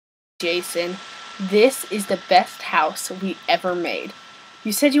Jason, this is the best house we ever made.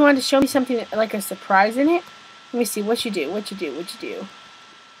 You said you wanted to show me something like a surprise in it? Let me see, what'd you do?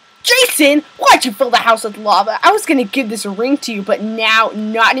 Jason, why'd you fill the house with lava? I was gonna give this ring to you, but now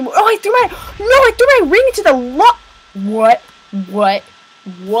not anymore. Oh, I threw my ring into the What?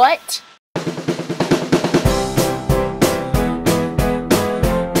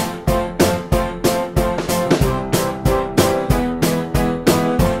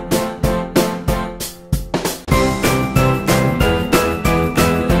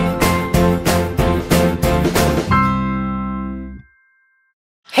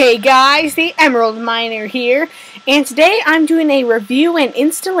 Hey guys, the Emerald Miner here, and today I'm doing a review and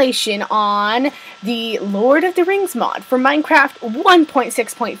installation on the Lord of the Rings mod for Minecraft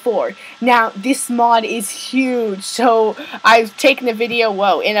 1.6.4. Now, this mod is huge, so I've taken a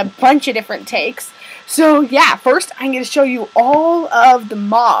video, in a bunch of different takes. So yeah, first I'm going to show you all of the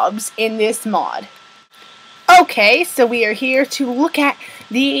mobs in this mod. Okay, so we are here to look at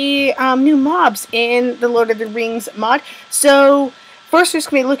the new mobs in the Lord of the Rings mod. So first, we're just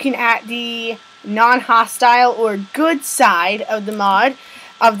going to be looking at the non-hostile or good side of the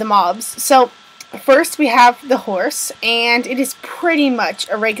mobs. So first we have the horse, and it is pretty much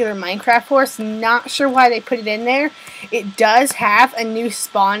a regular Minecraft horse. Not sure why they put it in there. It does have a new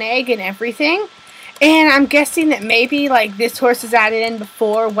spawn egg and everything. And I'm guessing that maybe like this horse is added in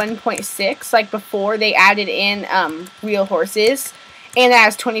before 1.6, like before they added in real horses. And it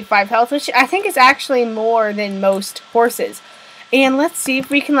has 25 health, which I think is actually more than most horses. And let's see if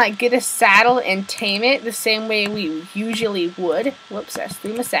we can like get a saddle and tame it the same way we usually would. Whoops, I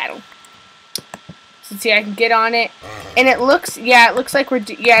threw my saddle. So see, I can get on it, and it looks like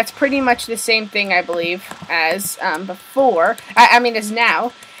it's pretty much the same thing, I believe, as before. I mean, as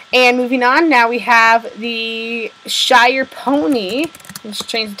now. And moving on, now we have the Shire pony. Let's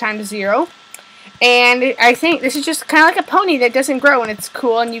change the time to 0. And I think this is just kind of like a pony that doesn't grow, and it's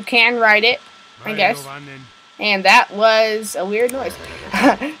cool, and you can ride it, I guess. And that was a weird noise.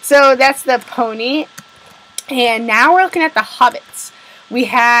 So that's the pony. And now we're looking at the hobbits. We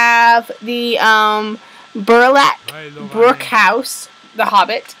have the Burlap Brook House, the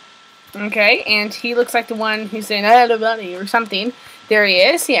hobbit. Okay, and he looks like the one who's saying, "Hello, buddy," or something. There he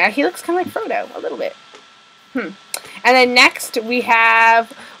is. Yeah, he looks kind of like Frodo, a little bit. And then next we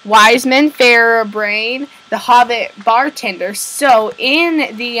have Wiseman Fairbrain, the hobbit bartender. So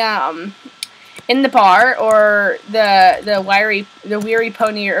in the bar, or the weary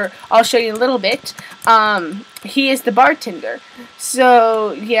pony, or I'll show you a little bit, he is the bartender.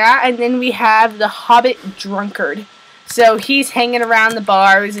 So yeah, and then we have the hobbit drunkard. So he's hanging around the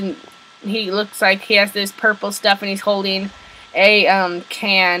bars, and he looks like he has this purple stuff, and he's holding a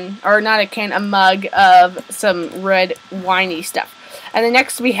a mug of some red winey stuff. And then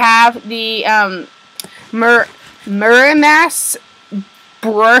next we have the Murimas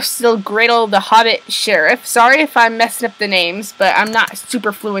Bristle-Griddle, the Hobbit Sheriff. Sorry if I'm messing up the names, but I'm not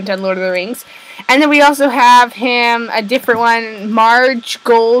super fluent on Lord of the Rings. And then we also have him, a different one, Marge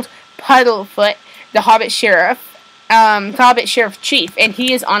Gold Puddlefoot, the Hobbit Sheriff, Chief, and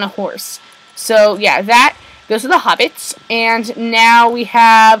he is on a horse. So yeah, those are the hobbits. And now we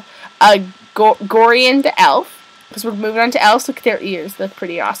have a Gorian the elf, because we're moving on to elves. Look at their ears, look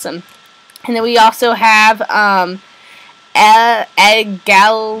pretty awesome. And then we also have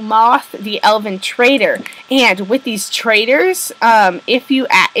Egalmoth, the elven trader. And with these traders, if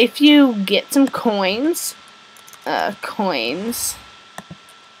you get some coins,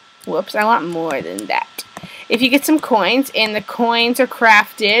 whoops, I want more than that. If you get some coins, and the coins are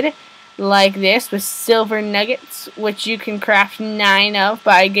crafted like this with silver nuggets, which you can craft 9 of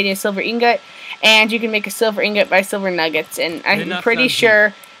by getting a silver ingot, and you can make a silver ingot by silver nuggets. And I'm pretty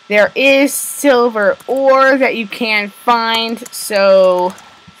sure there is silver ore that you can find, so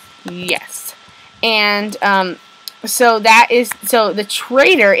yes. And so the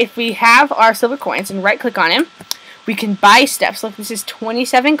trader, if we have our silver coins and right click on him, we can buy stuff. So look, this is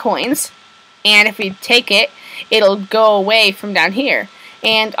 27 coins, and if we take it, it'll go away from down here.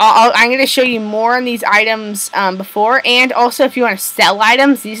 And I'm going to show you more on these items before, and also if you want to sell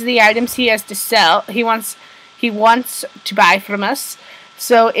items, these are the items he has to sell. He wants to buy from us.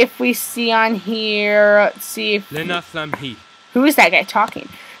 So if we see on here, let's see if who is that guy talking?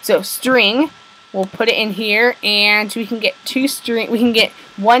 So string, we'll put it in here, and we can get 2 string. We can get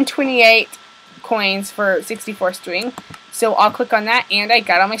 128 coins for 64 string. So I'll click on that, and I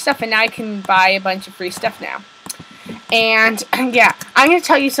got all my stuff, and now I can buy a bunch of free stuff now. And yeah, I'm going to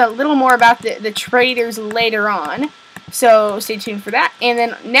tell you a little more about the traders later on. So stay tuned for that. And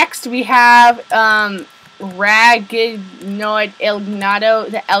then next we have Ragnoid Elgnato,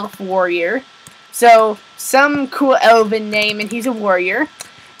 the Elf Warrior. So, some cool elven name, and he's a warrior.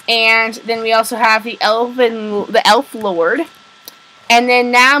 And then we also have the Elf Lord. And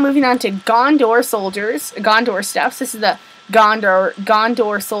then now moving on to Gondor soldiers, Gondor stuffs. This is the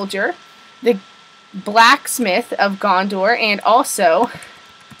Gondor soldier, the blacksmith of Gondor, and also,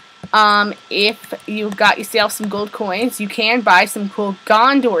 if you've got yourself some gold coins, you can buy some cool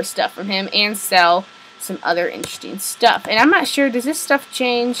Gondor stuff from him and sell some other interesting stuff. And I'm not sure, does this stuff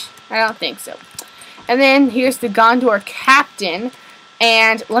change? I don't think so. And then here's the Gondor captain.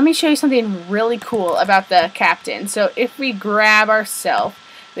 And let me show you something really cool about the captain. So if we grab ourselves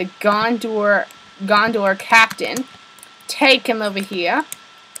the Gondor captain, take him over here.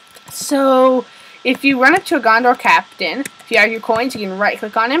 So if you run up to a Gondor captain, if you have your coins, you can right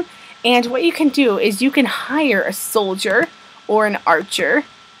click on him. And what you can do is you can hire a soldier or an archer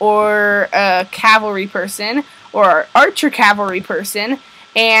or a cavalry person or archer cavalry person,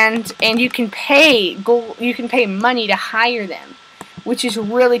 and you can pay money to hire them, which is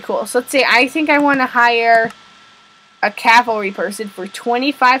really cool. So let's say I think I want to hire a cavalry person for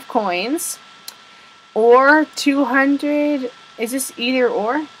 25 coins or 200. Is this either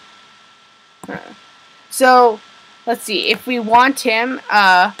or? So let's see. If we want him,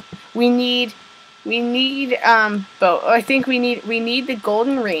 we need both. I think we need the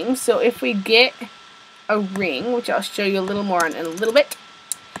golden ring. So if we get a ring, which I'll show you a little more on in a little bit,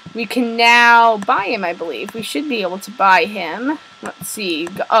 we can now buy him, I believe. We should be able to buy him. Let's see.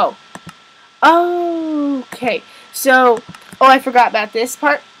 Oh. Okay. So, I forgot about this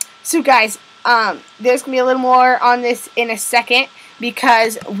part. So, guys, there's going to be a little more on this in a second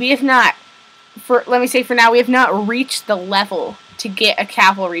because we have not, let me say for now, we have not reached the level to get a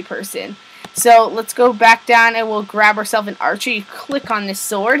cavalry person. So, let's go back down and we'll grab ourselves an archer. You click on this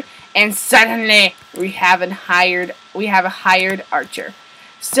sword and suddenly we have a hired archer.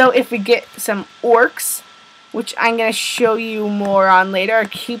 So if we get some orcs, which I'm going to show you more on later, I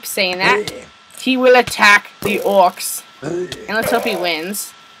keep saying that, he will attack the orcs. And let's hope he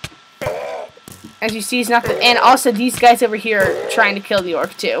wins. As you see, he's not and also these guys over here are trying to kill the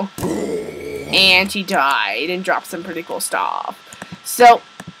orc too. And he died and dropped some pretty cool stuff. So,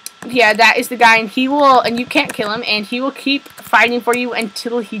 yeah, that is the guy, and you can't kill him, and he will keep fighting for you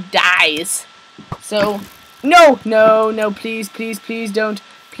until he dies. So, no, please, please, please don't.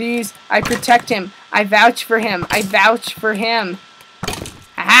 Please, I protect him. I vouch for him. I vouch for him.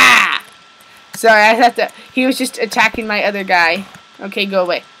 Aha! Sorry, he was just attacking my other guy. Okay, go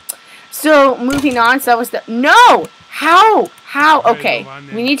away. So, moving on, so that was the, no! How? Okay,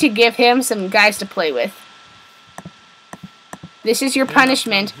 we need to give him some guys to play with. This is your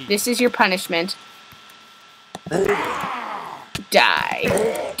punishment. This is your punishment. Die.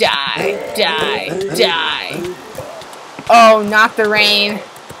 Oh, not the rain.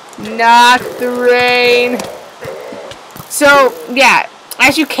 Not the rain. So, yeah,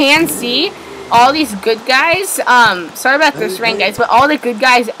 as you can see, all these good guys, sorry about this rain, guys, but all the good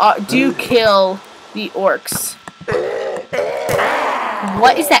guys do kill the orcs.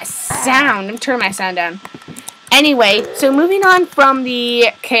 What is that sound? Let me turn my sound down. Anyway, so moving on from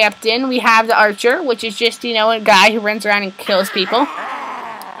the captain, we have the archer, which is just, you know, a guy who runs around and kills people.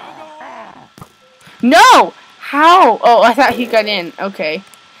 No! How? Oh, I thought he got in. Okay.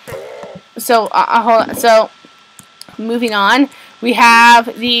 So, hold on. So, moving on, we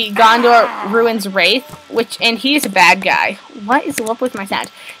have the Gondor Ruins Wraith, and he is a bad guy. What is up with my sound?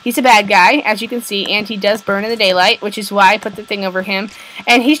 He's a bad guy, as you can see, and he does burn in the daylight, which is why I put the thing over him.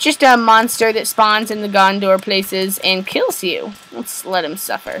 And he's just a monster that spawns in the Gondor places and kills you. Let's let him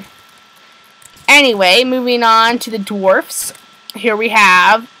suffer. Anyway, moving on to the dwarfs. Here we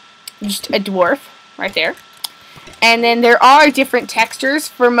have just a dwarf right there. And then there are different textures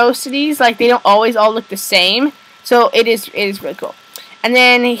for most of these. Like, they don't always all look the same. So, it is really cool. And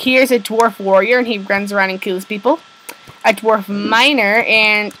then here's a dwarf warrior, and he runs around and kills people. A dwarf miner,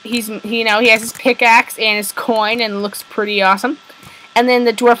 and he has his pickaxe and his coin, and looks pretty awesome. And then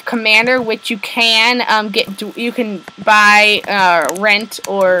the dwarf commander, which you can you can buy, rent,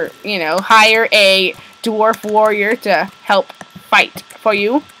 or hire a dwarf warrior to help fight for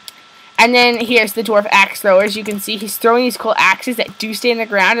you. And then here's the dwarf axe thrower. As you can see, he's throwing these cool axes that do stay in the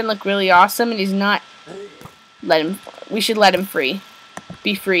ground and look really awesome. And he's not. We should let him free.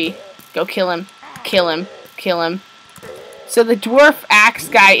 Be free. Go kill him. Kill him. Kill him. So the dwarf axe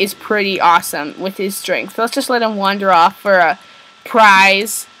guy is pretty awesome with his strength. So let's just let him wander off for a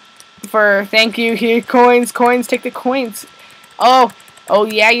prize. Thank you. Here, coins. Take the coins. Oh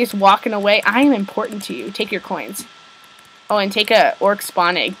yeah, you're just walking away. I am important to you. Take your coins. Oh, and take a orc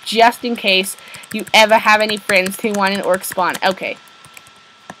spawn egg, just in case you ever have any friends who want an orc spawn. Okay.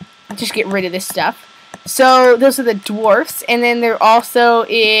 I'll just get rid of this stuff. So, those are the dwarfs, and then there also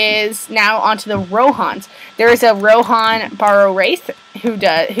is, now onto the Rohans. There is a Rohan Borrow Wraith,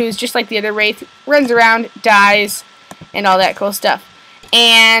 who's just like the other Wraith, runs around, dies, and all that cool stuff.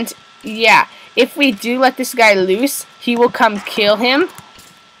 And, yeah, if we do let this guy loose, he will come kill him.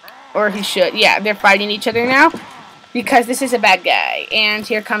 Or he should. Yeah, they're fighting each other now, because this is a bad guy. And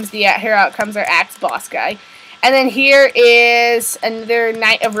here out comes our axe boss guy. And then here is another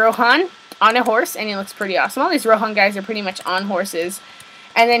Knight of Rohan on a horse, and he looks pretty awesome. All these Rohan guys are pretty much on horses.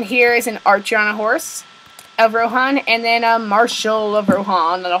 And then here is an archer on a horse of Rohan, and then a marshal of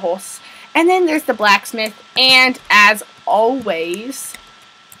Rohan on a horse. And then there's the blacksmith, and as always,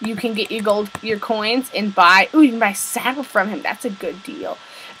 you can get your coins and buy, ooh, you can buy a saddle from him. That's a good deal.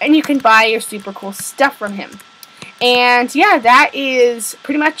 And you can buy your super cool stuff from him. And yeah, that is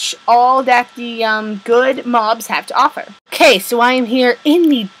pretty much all that the good mobs have to offer. Okay, so I am here in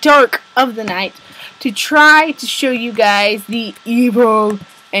the dark of the night to try to show you guys the evil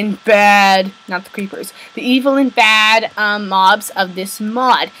and bad, not the creepers, the evil and bad mobs of this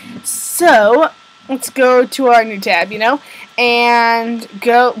mod. So let's go to our new tab, and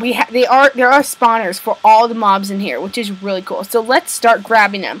go. There are spawners for all the mobs in here, which is really cool. So let's start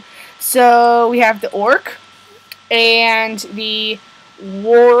grabbing them. So we have the orc and the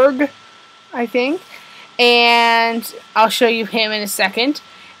warg, I think, and I'll show you him in a second.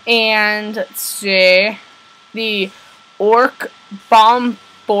 And let's see, the orc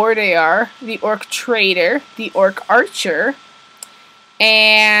bombardier, the orc trader, the orc archer,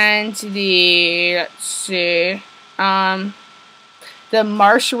 and the, let's see, the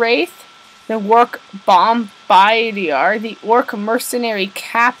marsh wraith, the orc bombardier, the orc mercenary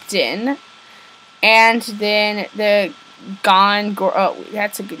captain, and then the oh,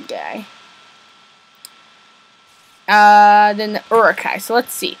 that's a good guy. Then the Urukai. So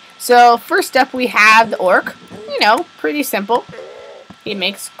let's see. So first up we have the orc. Pretty simple. He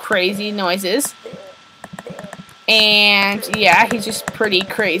makes crazy noises. And yeah, he's just pretty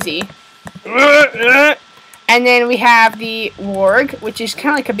crazy. And then we have the warg, which is kind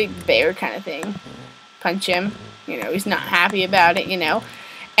of like a big bear kind of thing. Punch him. He's not happy about it,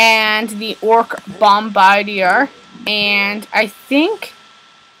 And the orc bombardier. And I think,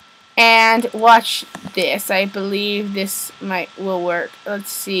 and watch this, I believe this will work. Let's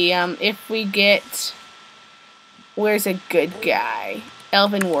see, if we get, where's a good guy?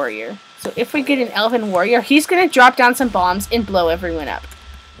 Elven warrior. So if we get an elven warrior, he's going to drop down some bombs and blow everyone up.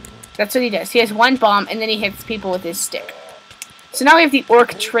 That's what he does. He has one bomb, and then he hits people with his stick. So now we have the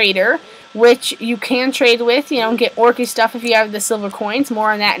orc trader, which you can trade with, and get orky stuff if you have the silver coins.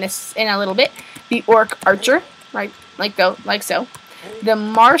 More on that in a little bit. The orc archer, right, like so. The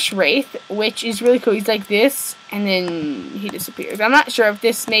marsh wraith, which is really cool. He's like this, and then he disappears. I'm not sure if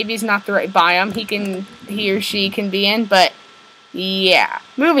this maybe is not the right biome he or she can be in, but yeah.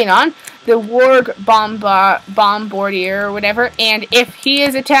 Moving on, the warg bombardier or whatever, and if he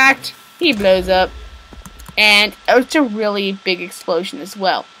is attacked, he blows up, and it's a really big explosion as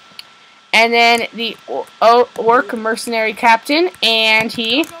well. And then the orc mercenary captain, and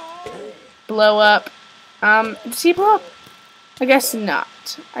he blow up. Does he blow up? I guess not.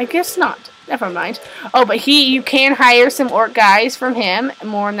 Never mind. Oh, but you can hire some orc guys from him.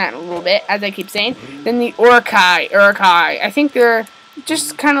 More on that in a little bit, as I keep saying. Then the Urukai. I think they're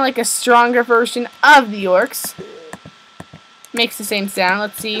just kind of like a stronger version of the orcs. Makes the same sound.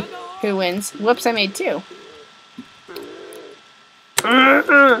 Let's see who wins. Whoops, I made two.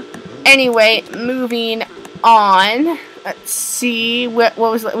 Anyway, moving on. Let's see.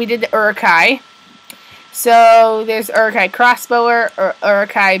 We did the Urukai. So there's Urukai crossbower,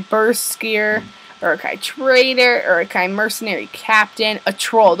 Urukai burst skier, Urukai trader, Urukai mercenary captain, a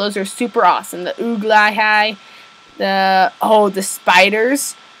troll. Those are super awesome. The Uglai, the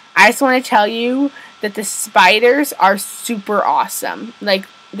spiders. I just want to tell you that the spiders are super awesome. Like,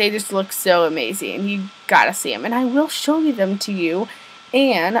 they just look so amazing. You gotta see them, and I will show you them to you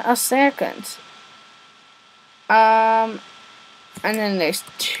in a second. And then there's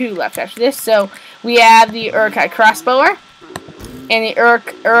two left after this. So we have the Urukai crossbower and the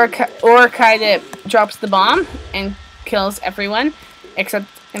Urukai that drops the bomb and kills everyone except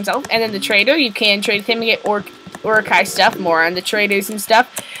himself. And then the trader, you can trade with him to get Urukai stuff. More on the traders and stuff.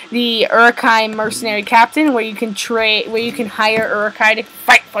 The Urukai mercenary captain, where you can hire Urukai to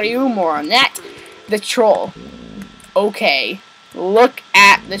fight for you. More on that. The troll. Okay, look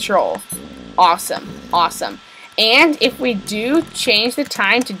at the troll. Awesome. And if we do change the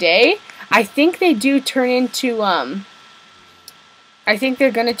time today, I think they do turn into, I think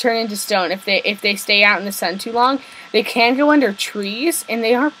they're gonna turn into stone if they stay out in the sun too long. They can go under trees, and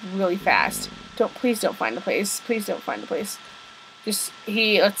they are really fast. Please don't find the place. Please don't find the place. Let's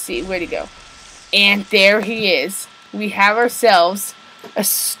see, where'd he go? And there he is. We have ourselves a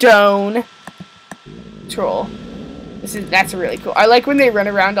stone troll. That's really cool. I like when they run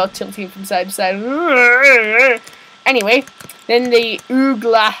around all tilting from side to side. Anyway, then the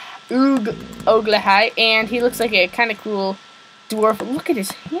Oglahai, and he looks like a kind of cool dwarf. Look at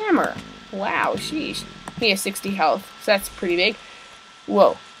his hammer. Wow, sheesh. He has 60 health, so that's pretty big.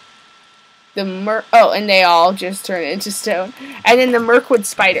 Whoa. And they all just turn into stone. And then the Mirkwood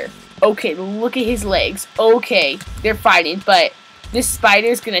spider. Okay, look at his legs. Okay, they're fighting, but this spider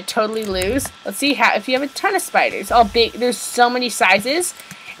is gonna totally lose. Let's see if you have a ton of spiders, all big. There's so many sizes,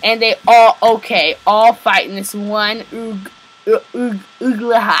 and they all fight in this one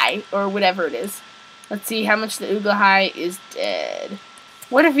Uglahai, or whatever it is. Let's see how much the Uglahai is dead.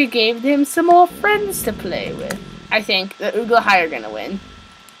 What if we gave him some more friends to play with? I think the Uglahai are gonna win.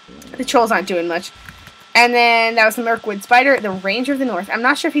 The trolls aren't doing much. And then that was the Mirkwood spider, the Ranger of the North. I'm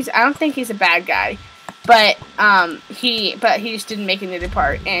not sure if I don't think he's a bad guy, but he just didn't make it into the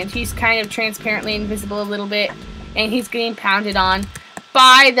part, and he's kind of transparently invisible a little bit, and he's getting pounded on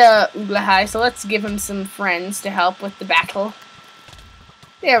by the Uglahai. So let's give him some friends to help with the battle.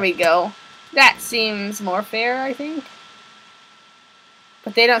 There we go. That seems more fair, I think.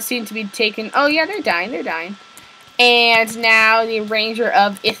 But they don't seem to be taken. Oh yeah, they're dying. They're dying. And now the Ranger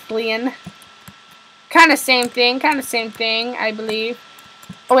of Ithlian. Kind of same thing, I believe.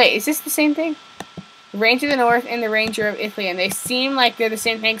 Oh wait, is this the same thing? The Ranger of the North and the Ranger of Ithlian. They seem like they're the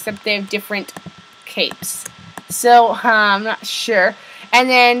same thing, except they have different capes. So, I'm not sure. And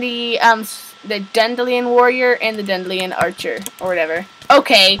then the Dundalian Warrior and the Dundalian Archer, or whatever.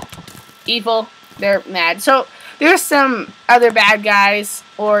 Okay, evil. They're mad. So, there's some other bad guys,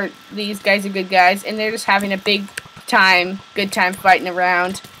 or these guys are good guys, and they're just having a good time fighting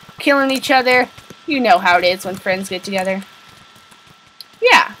around, killing each other. You know how it is when friends get together.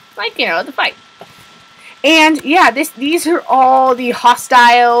 Yeah, like, you know, the fight. And, yeah, these are all the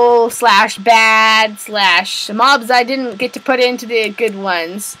hostile / bad / mobs I didn't get to put into the good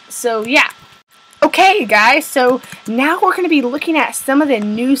ones. So, yeah. Okay, guys, so now we're going to be looking at some of the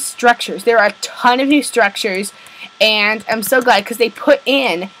new structures. There are a ton of new structures, and I'm so glad because they put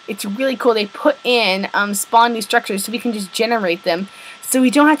in, it's really cool, they put in spawn new structures so we can just generate them. So we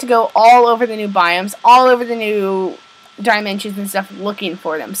don't have to go all over the new biomes, all over the new dimensions and stuff looking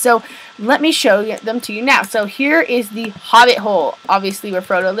for them. So let me show them to you now. So here is the Hobbit hole, obviously where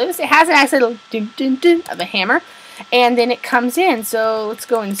Frodo lives. It has a nice little dun dun dun of a hammer, and then it comes in. So let's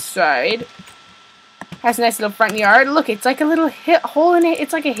go inside. Has a nice little front yard. Look, it's like a little hole in it.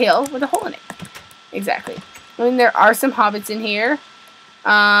 It's like a hill with a hole in it. Exactly. And there are some hobbits in here.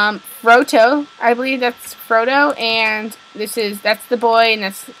 Frodo, I believe that's Frodo, and that's the boy, and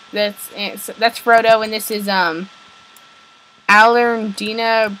that's Frodo, and this is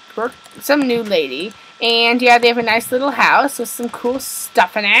Alerndina Brooke, some new lady. And yeah, they have a nice little house with some cool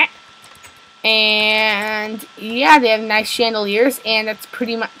stuff in it. And yeah, they have nice chandeliers, and that's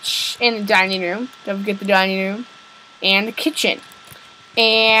pretty much in the dining room. Don't forget the dining room. And the kitchen.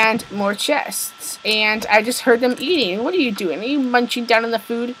 And more chests. And I just heard them eating. What are you doing? Are you munching down on the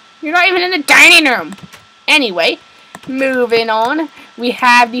food? You're not even in the dining room. Anyway, moving on. We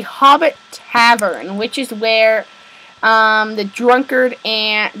have the Hobbit Tavern, which is where the drunkard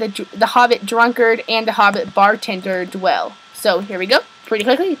and the Hobbit drunkard and the Hobbit bartender dwell. So here we go. Pretty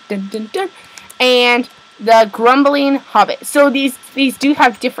quickly. Dun, dun, dun. And the Grumbling Hobbit. So these do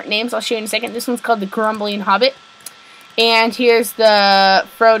have different names. I'll show you in a second. This one's called the Grumbling Hobbit. And here's the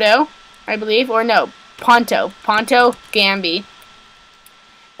Frodo, I believe, or no, Ponto Gamby.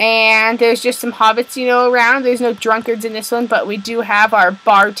 And there's just some hobbits, you know, around. There's no drunkards in this one, but we do have our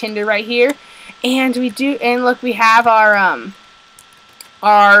bartender right here. And look, we have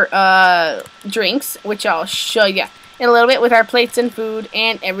our drinks, which I'll show you in a little bit with our plates and food,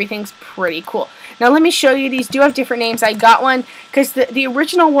 and everything's pretty cool. Now let me show you, these do have different names. I got one, because the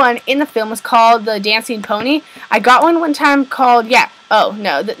original one in the film was called the Dancing Pony. I got one time called,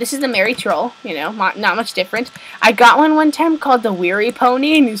 this is the Merry Troll, you know, not much different. I got one time called the Weary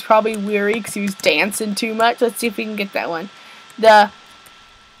Pony, and he was probably weary because he was dancing too much. Let's see if we can get that one. The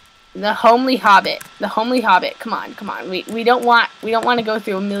Homely Hobbit. The Homely Hobbit. Come on. We don't want to go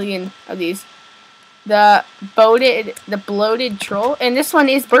through a million of these. The Bloated Troll, and this one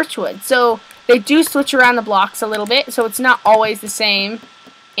is Birchwood. So they do switch around the blocks a little bit, so it's not always the same,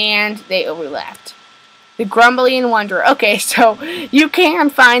 and they overlapped. The Grumbly and Wanderer. Okay, so you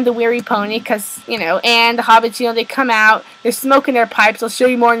can find the Weary Pony because, you know, and the Hobbits, you know, they come out, they're smoking their pipes. I'll show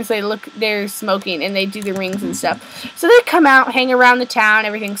you more as they look, they're smoking and they do the rings and stuff. So they come out, hang around the town,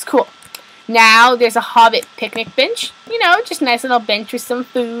 everything's cool. Now there's a Hobbit picnic bench, you know, just a nice little bench with some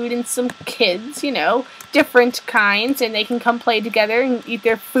food and some kids, you know, different kinds, and they can come play together and eat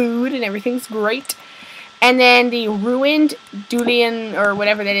their food and everything's great. And then the ruined Dulian, or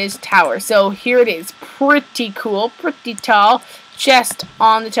whatever that is, tower. So here it is. Pretty cool. Pretty tall. Chest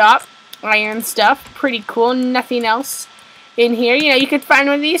on the top. Iron stuff. Pretty cool. Nothing else in here. You know, you could find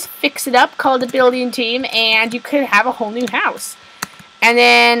one of these, fix it up, call the building team, and you could have a whole new house. And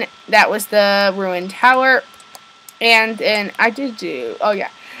then that was the ruined tower. And then I did do, oh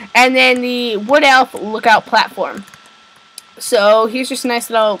yeah. And then the Wood Elf lookout platform. So here's just a nice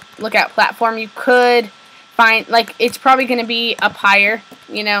little lookout platform. You could find, like, it's probably going to be up higher,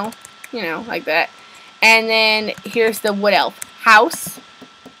 you know, like that. And then here's the Wood Elf house.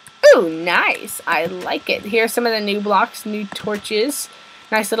 Ooh, nice. I like it. Here's some of the new blocks, new torches.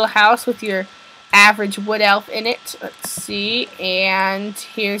 Nice little house with your average Wood Elf in it. Let's see. And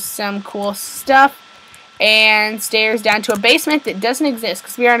here's some cool stuff. And stairs down to a basement that doesn't exist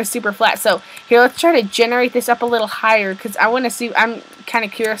because we are on a super flat. So here, let's try to generate this up a little higher because I want to see, I'm kind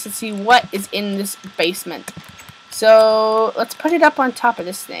of curious to see what is in this basement. So let's put it up on top of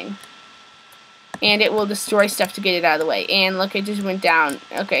this thing. And it will destroy stuff to get it out of the way. And look, it just went down.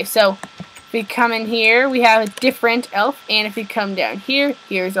 Okay, so if we come in here, we have a different elf. And if we come down here,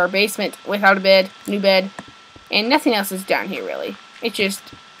 here's our basement without a bed, new bed. And nothing else is down here, really. It just,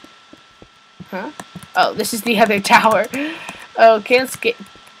 huh? Oh, this is the other tower. Okay, let's get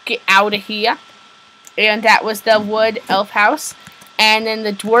out of here. And that was the Wood Elf house. And then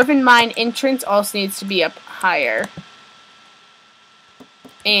the Dwarven Mine entrance also needs to be up higher.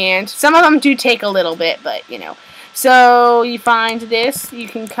 And some of them do take a little bit, but, you know. So, you find this. You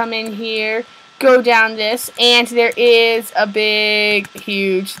can come in here, go down this, and there is a big,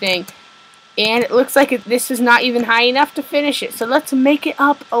 huge thing. And it looks like this is not even high enough to finish it. So, let's make it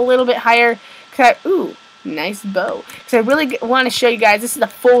up a little bit higher. Ooh, nice bow. Because I really want to show you guys, this is a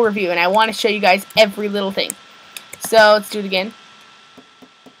full review, and I want to show you guys every little thing. So, let's do it again.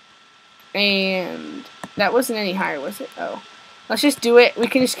 And that wasn't any higher, was it? Oh. Let's just do it. We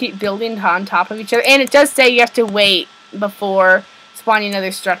can just keep building on top of each other. And it does say you have to wait before spawning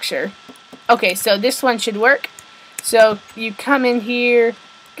another structure. Okay, so this one should work. So, you come in here.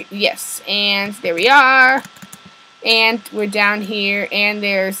 Yes, and there we are. And we're down here, and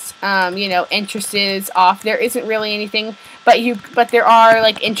there's, you know, entrances off. There isn't really anything, but there are,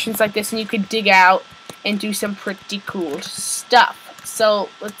 like, entrances like this, and you could dig out and do some pretty cool stuff. So,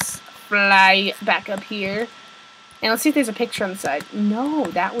 let's fly back up here. And let's see if there's a picture on the side. No,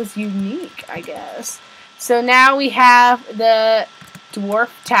 that was unique, I guess. So now we have the Dwarf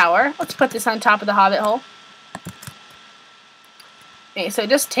Tower. Let's put this on top of the Hobbit hole. Okay, so it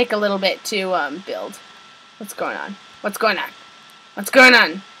does take a little bit to build. What's going on? What's going on? What's going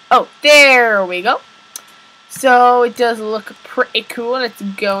on? Oh, there we go. So it does look pretty cool. Let's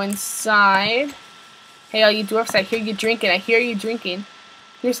go inside. Hey, all you dwarfs, I hear you drinking. I hear you drinking.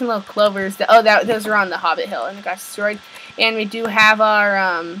 Here's some little clovers. Those are on the Hobbit Hill, and it got destroyed. And we do have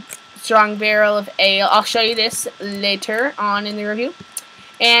our strong barrel of ale. I'll show you this later on in the review.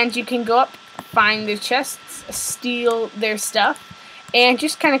 And you can go up, find their chests, steal their stuff, and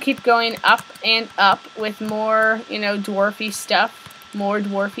just kind of keep going up and up with more, you know, dwarfy stuff. More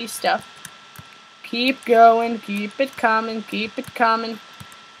dwarfy stuff. Keep going, keep it coming,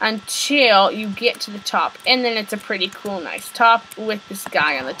 until you get to the top. And then it's a pretty cool, nice top with this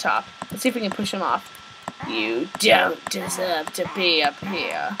guy on the top. Let's see if we can push him off. You don't deserve to be up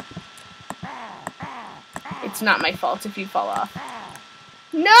here. It's not my fault if you fall off.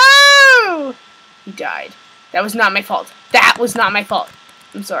 No! He died. That was not my fault. That was not my fault.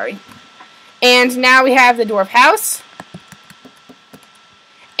 I'm sorry. And now we have the dwarf house.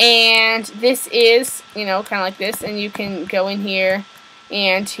 And this is, you know, kind of like this. And you can go in here.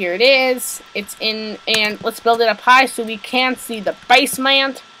 And here it is. It's in, and let's build it up high so we can see the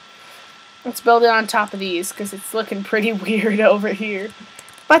basement. Let's build it on top of these because it's looking pretty weird over here.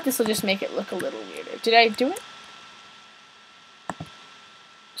 But this will just make it look a little weirder. Did I do it?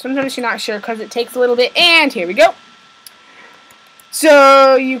 Sometimes you're not sure because it takes a little bit. And here we go.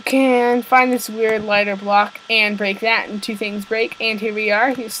 So you can find this weird lighter block and break that, and two things break. And here we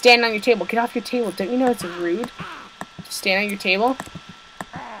are. You stand on your table. Get off your table. Don't you know it's rude to stand on your table?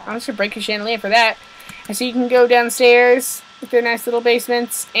 I'm just going to break your chandelier for that. And so you can go downstairs with their nice little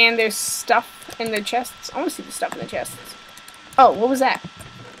basements. And there's stuff in their chests. I want to see the stuff in the chests. Oh, what was that?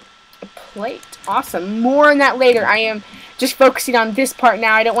 A plate. Awesome. More on that later. I am just focusing on this part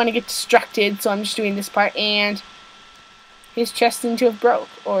now. I don't want to get distracted, so I'm just doing this part. And his chest seems to have broke,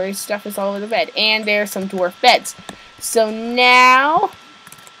 or his stuff is all over the bed. And there are some dwarf beds. So now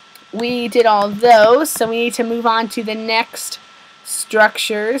we did all those, so we need to move on to the next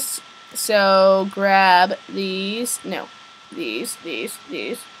structures. So grab these. No. These, this,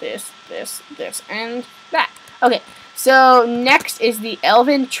 and that. Okay, so next is the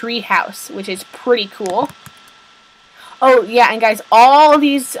Elven Tree House, which is pretty cool. Oh yeah, and guys, all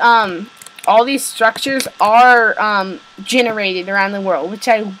these structures are generated around the world, which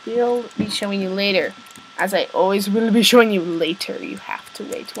I will be showing you later. As I always will be showing you later. You have to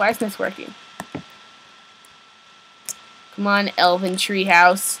wait. Why isn't this working? Come on, Elven Tree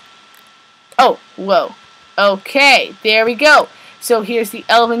House. Oh, whoa. Okay, there we go. So here's the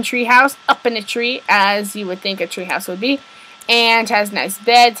Elven Tree House up in a tree, as you would think a tree house would be. And has nice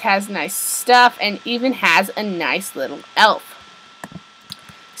beds, has nice stuff, and even has a nice little elf.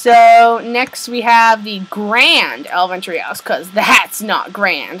 So next we have the Grand Elven Tree House, because that's not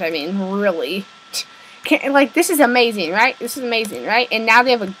grand. I mean, really. Like, this is amazing, right? This is amazing, right? And now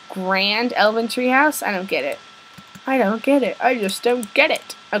they have a Grand Elven Tree House? I don't get it. I don't get it. I just don't get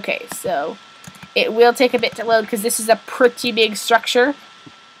it. Okay, so it will take a bit to load because this is a pretty big structure.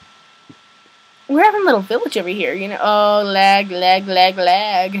 We're having a little village over here, you know. Oh, lag.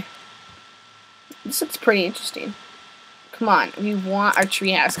 This looks pretty interesting. Come on, we want our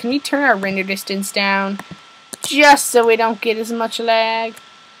treehouse. Can we turn our render distance down just so we don't get as much lag?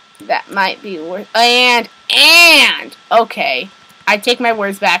 That might be worth. And okay, I take my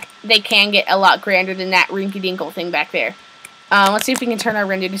words back. They can get a lot grander than that rinky-dinkle thing back there. Let's see if we can turn our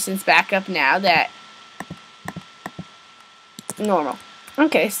render distance back up now. That normal.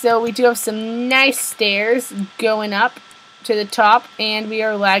 Okay, so we do have some nice stairs going up to the top, and we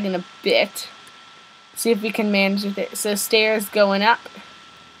are lagging a bit. See if we can manage with it. So stairs going up,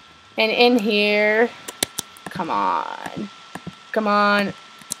 and in here, come on.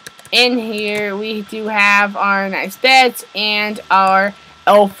 In here we do have our nice beds and our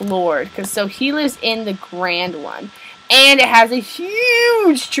elf lord, so he lives in the grand one. And it has a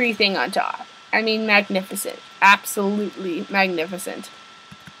huge tree thing on top. I mean, magnificent. Absolutely magnificent.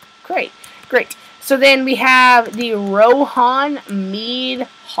 Great. So then we have the Rohan Mead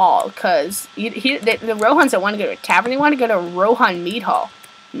Hall. Because the Rohans don't want to go to a tavern. They want to go to Rohan Mead Hall.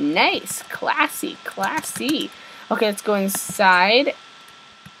 Nice. Classy. Okay, let's go inside.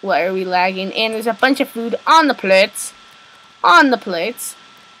 Why are we lagging? And there's a bunch of food on the plates.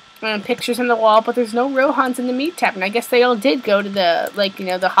 And pictures on the wall, but there's no Rohans in the meat tavern. I guess they all did go to the, like, you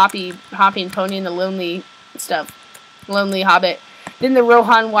know, the hopping pony and the lonely stuff. Lonely hobbit. Then the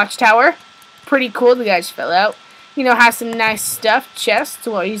Rohan Watchtower. Pretty cool. The guy just fell out. You know, has some nice stuff. Chests.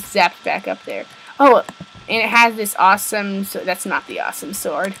 Well, he's zapped back up there. Oh, and it has this awesome... So that's not the awesome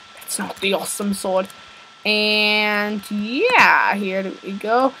sword. And, yeah. Here we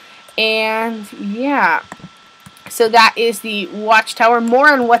go. And, yeah. So that is the Watchtower.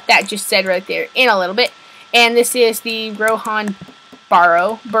 More on what that just said right there in a little bit. And this is the Rohan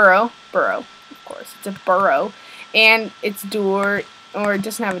Burrow. Of course, it's a burrow. And its door, or it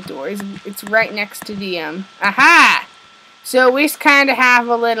doesn't have a door. It's right next to the, aha! So we just kind of have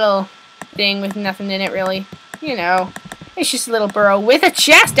a little thing with nothing in it, really. You know, it's just a little burrow with a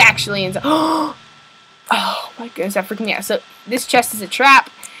chest, actually. And oh my goodness, that freaked me out. So this chest is a trap.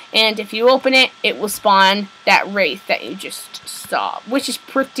 And if you open it, it will spawn that wraith that you just saw, which is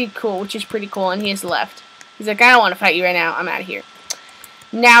pretty cool. And he has left. He's like, I don't want to fight you right now. I'm out of here.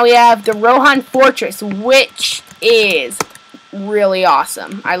 Now we have the Rohan Fortress, which is really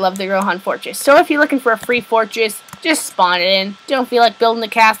awesome. I love the Rohan Fortress. So if you're looking for a free fortress, just spawn it in. Don't feel like building a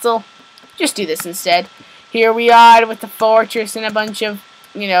castle? Just do this instead. Here we are with the fortress and a bunch of,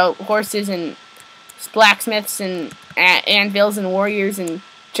 you know, horses and blacksmiths and anvils and warriors and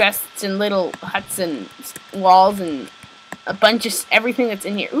chests and little huts and walls and a bunch of everything that's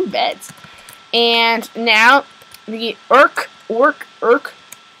in here. Ooh, beds. And now the orc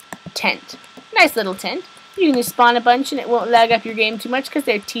tent. Nice little tent. You can just spawn a bunch and it won't lag up your game too much because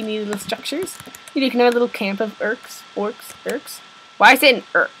they're teeny little structures. You can have a little camp of orcs. Why is it an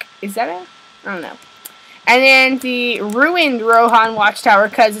orc? Is that a... I don't know. And then the ruined Rohan Watchtower,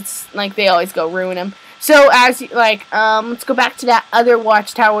 because it's like they always go ruin them. So as like, let's go back to that other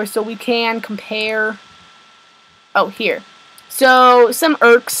watchtower so we can compare. Oh, here. So some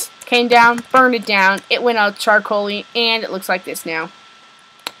orcs came down, burned it down. It went out charcoaly, and it looks like this now.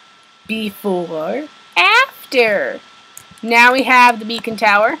 Before, after. Now we have the beacon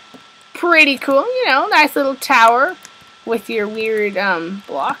tower. Pretty cool, you know, nice little tower with your weird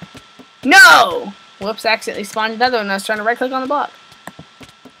block. No! Whoops, I accidentally spawned another one. I was trying to right-click on the block.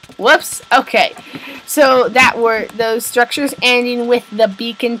 Whoops. Okay. So that were those structures, ending with the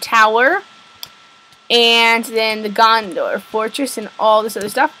beacon tower. And then the Gondor Fortress and all this other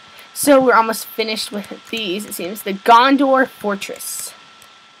stuff. So we're almost finished with these, it seems. The Gondor Fortress.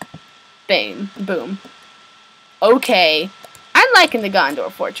 Bang. Boom. Okay. I'm liking the Gondor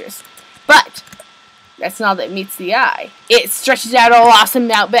Fortress. But that's not all that meets the eye. It stretches out all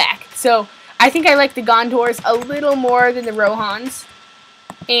awesome out back. So I think I like the Gondors a little more than the Rohans.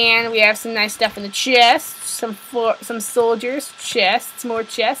 And we have some nice stuff in the chests. Some soldiers' chests. More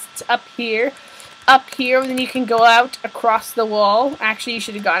chests up here. Up here, then you can go out across the wall. Actually, you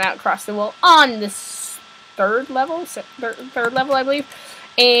should have gone out across the wall on this third level, I believe.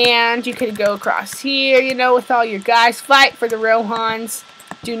 And you could go across here, you know, with all your guys. Fight for the Rohans.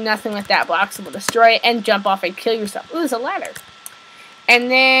 Do nothing with that block, so we'll destroy it and jump off and kill yourself. Ooh, there's a ladder.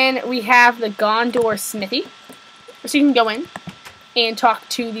 And then we have the Gondor Smithy. So you can go in and talk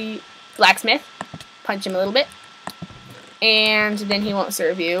to the blacksmith. Punch him a little bit. And then he won't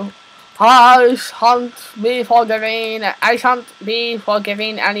serve you. I shan't be forgiving. I shan't be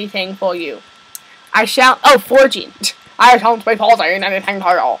forgiving anything for you. I shall. Oh, forging. I shan't be forging anything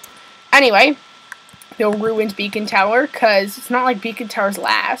for you. Anyway, the ruined beacon tower, because it's not like beacon towers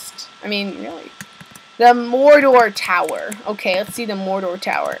last. I mean, really. The Mordor Tower. Okay, let's see the Mordor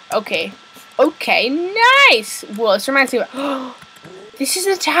Tower. Okay. Okay, nice. Well, this reminds me of. This is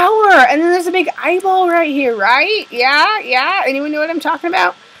a tower, and then there's a big eyeball right here, right? Yeah. Anyone know what I'm talking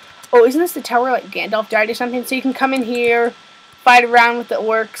about? Oh, isn't this the tower like Gandalf died or something? So you can come in here, fight around with the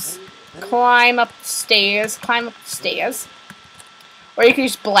orcs, climb up the stairs. Or you can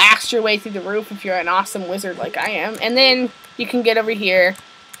just blast your way through the roof if you're an awesome wizard like I am. And then you can get over here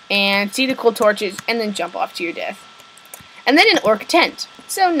and see the cool torches and then jump off to your death. And then an orc tent.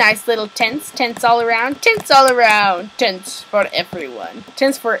 So nice little tents. Tents all around. Tents all around. Tents for everyone.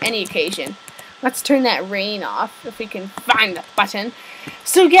 Tents for any occasion. Let's turn that rain off if we can find the button.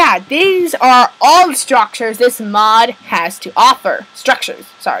 So yeah, these are all the structures this mod has to offer. Structures,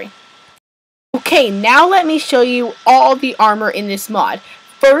 sorry. Okay, now let me show you all the armor in this mod.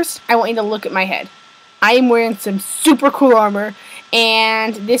 First, I want you to look at my head. I am wearing some super cool armor,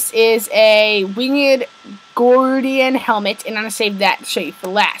 and this is a winged Gordian helmet, and I'm going to save that to show you for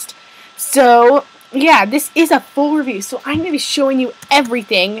last. So, yeah, this is a full review, so I'm going to be showing you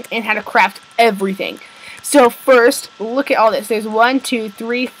everything and how to craft everything. So first, look at all this. There's 1, 2,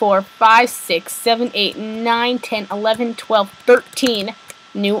 3, 4, 5, 6, 7, 8, 9, 10, 11, 12, 13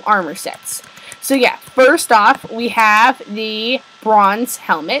 new armor sets. So yeah, first off, we have the bronze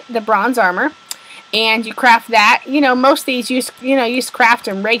helmet, the bronze armor. And you craft that. You know, most of these you just craft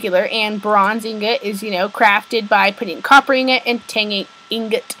them regular, and bronze ingot is, crafted by putting copper ingot and tin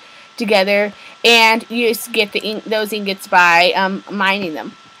ingot together, and you just get those ingots by mining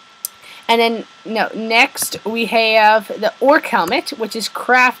them. And then, next we have the orc helmet, which is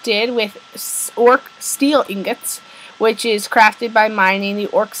crafted with orc steel ingots, which is crafted by mining the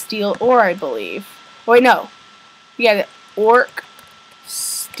orc steel ore, I believe. Wait, no. Yeah, the orc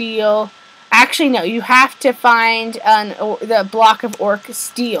steel. Actually, no. You have to find the block of orc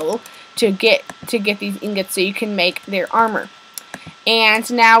steel to get these ingots so you can make their armor.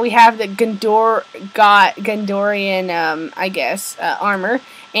 And now we have the Gondorian, I guess, armor.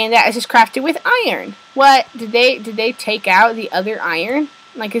 And that is just crafted with iron. What? Did they take out the other iron?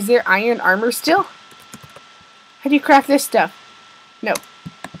 Like, is there iron armor still? How do you craft this stuff? No.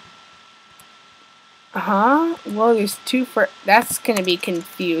 Well, there's two for... That's going to be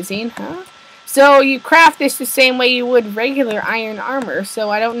confusing, huh? So, you craft this the same way you would regular iron armor. So,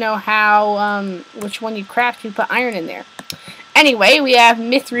 I don't know how, which one you craft. You put iron in there. Anyway, we have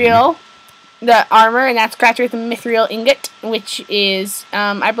mithril, the armor, and that's crafted with a mithril ingot, which is,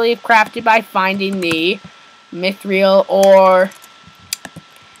 I believe, crafted by finding the mithril ore.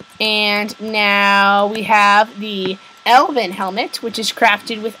 And now we have the elven helmet, which is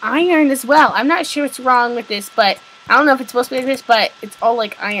crafted with iron as well. I'm not sure what's wrong with this, but I don't know if it's supposed to be like this, but it's all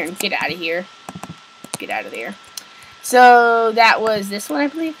like iron. Get out of here. Get out of there. So that was this one, I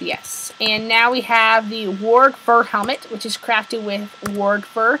believe. Yes. And now we have the warg fur helmet, which is crafted with warg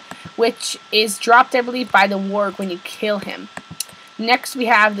fur, which is dropped, I believe, by the warg when you kill him. Next, we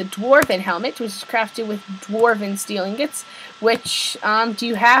have the dwarven helmet, which is crafted with dwarven steel ingots, which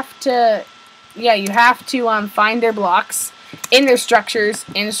you have to find their blocks in their structures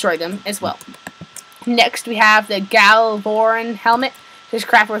and destroy them as well. Next, we have the Galvorn helmet, which is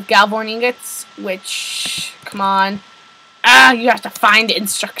crafted with Galvorn ingots, which, come on, you have to find it in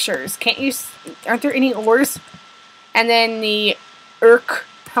structures. Can't you? Aren't there any ores? And then the Urk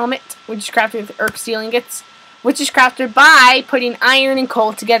helmet, which is crafted with earth steel ingots, which is crafted by putting iron and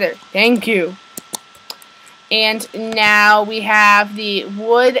coal together. Thank you. And now we have the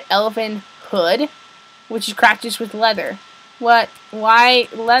wood elven hood, which is crafted with leather. What? Why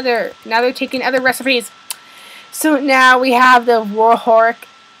leather? Now they're taking other recipes. So now we have the warhork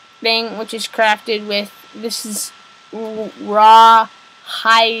thing, which is crafted with, this is raw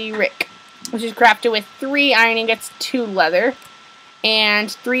hyric, which is crafted with 3 iron ingots, 2 leather,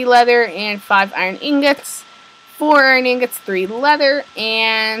 and 3 leather and 5 iron ingots, 4 iron ingots, 3 leather,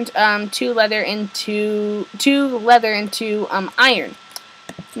 and 2 leather and 2 leather and 2 iron.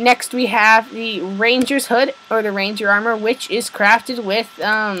 Next we have the ranger's hood, or the ranger armor, which is crafted with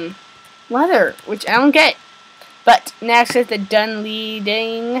leather, which I don't get. But next is the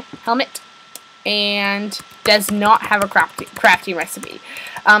Dunleading helmet, and does not have a crafting recipe.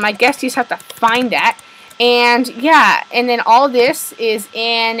 I guess you just have to find that. And yeah, and then all this is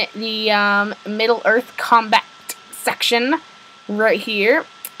in the Middle-earth combat section right here.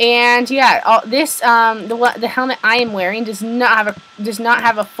 And yeah, all this the helmet I am wearing does not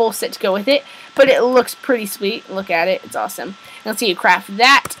have a full set to go with it, but it looks pretty sweet. Look at it, it's awesome. And let's see, you craft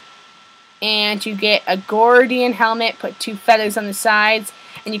that, and you get a Gordian helmet. Put 2 feathers on the sides,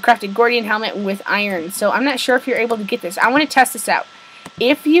 and you craft a Gordian helmet with iron. So I'm not sure if you're able to get this. I want to test this out.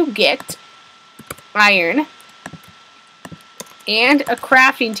 If you get iron and a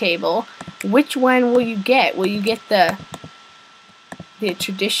crafting table, which one will you get? Will you get the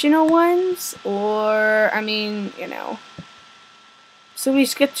traditional ones, or, I mean, you know, so we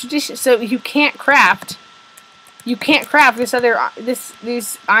just get tradition. So you can't craft these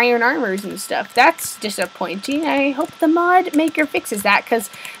iron armors and stuff. That's disappointing. I hope the mod maker fixes that, because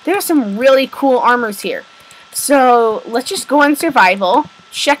there are some really cool armors here. So let's just go on survival,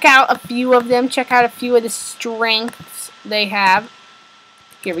 check out a few of them, check out a few of the strengths they have.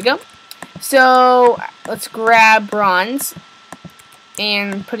 Here we go. So let's grab bronze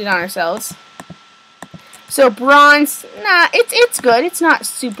and put it on ourselves. So bronze, nah, it's good. It's not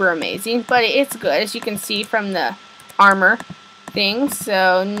super amazing, but it's good, as you can see from the armor thing.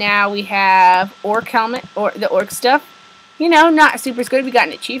 So now we have orc helmet, or the orc stuff. You know, not super good. We got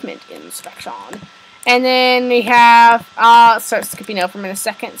an achievement inspection. And then we have, I'll start skipping over them in a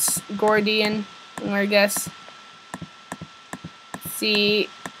second. Gordian, I guess. See,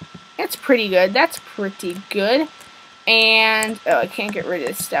 it's pretty good. That's pretty good. And, oh, I can't get rid of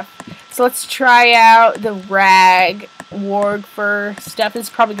this stuff. So let's try out the rag warg fur stuff. This is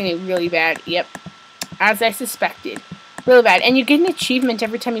probably going to be really bad. Yep. As I suspected. Really bad. And you get an achievement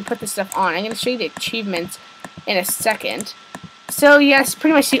every time you put this stuff on. I'm going to show you the achievements in a second. So, yes,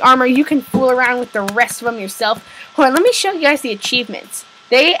 pretty much the armor. You can fool around with the rest of them yourself. Hold on, let me show you guys the achievements.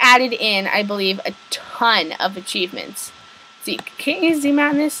 They added in, I believe, a ton of achievements. See, can't you zoom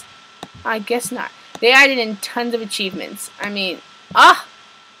out on this? I guess not. They added in tons of achievements. I mean,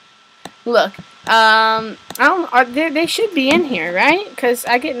 look, I don't. They should be in here, right? Because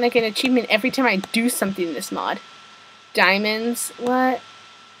I get like an achievement every time I do something in this mod. Diamonds, what?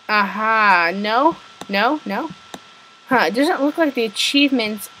 Aha, no. Huh? It doesn't look like the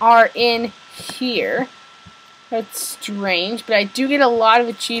achievements are in here. That's strange, but I do get a lot of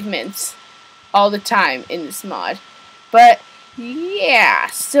achievements all the time in this mod. But yeah,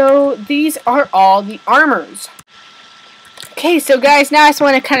 so these are all the armors. Okay, so guys, now I just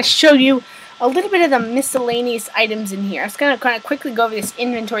want to kind of show you a little bit of the miscellaneous items in here. I was going to kind of quickly go over this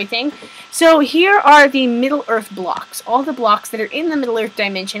inventory thing. So here are the Middle-earth blocks. All the blocks that are in the Middle-earth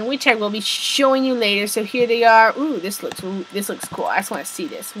dimension, which I will be showing you later. So here they are. Ooh, this looks cool. I just want to see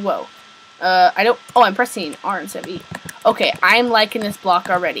this. Whoa. I'm pressing R instead of E. Okay, I'm liking this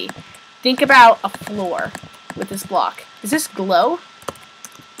block already. Think about a floor with this block. Does this glow?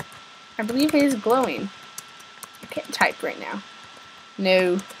 I believe it is glowing. I can't type right now.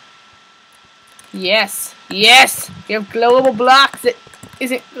 No. Yes. Yes! You have glowable blocks that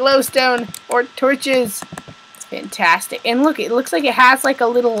isn't glowstone or torches. It's fantastic. And look, it looks like it has like a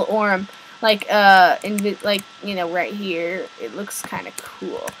little orb. Like, you know, right here. It looks kind of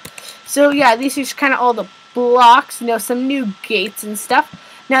cool. So, yeah, these are just kind of all the blocks. You know, some new gates and stuff.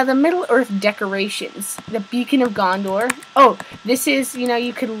 Now, the Middle-earth decorations. The Beacon of Gondor. Oh, this is, you know,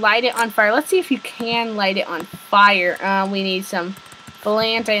 you could light it on fire. Let's see if you can light it on fire. We need some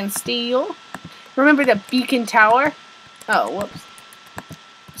flint and steel. Remember the beacon tower? Oh, whoops.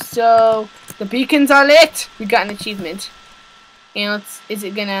 So, the beacons are lit. We got an achievement. And is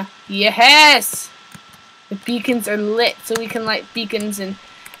it gonna... Yes! The beacons are lit. So we can light beacons and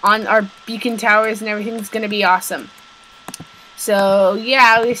on our beacon towers and everything's gonna be awesome. So,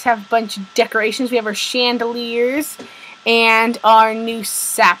 yeah, we just have a bunch of decorations. We have our chandeliers. and our new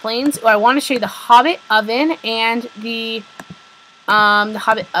saplings. Oh, I want to show you the Hobbit oven and the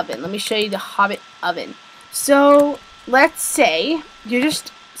Hobbit oven. Let me show you the Hobbit oven. So let's say you're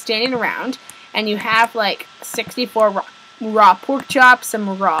just standing around and you have like 64 raw pork chops,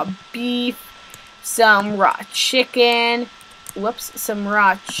 some raw beef, some raw chicken. Whoops, some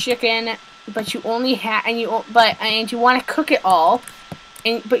raw chicken. But you only have and you want to cook it all.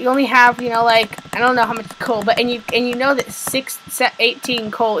 But you only have, you know, like, I don't know how much coal, but and you know that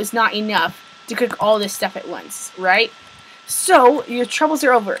 18 coal is not enough to cook all this stuff at once, right? So your troubles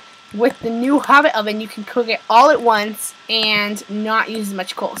are over. With the new Hobbit oven, you can cook it all at once and not use as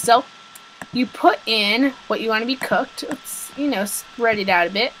much coal. So you put in what you want to be cooked. Let's, you know, spread it out a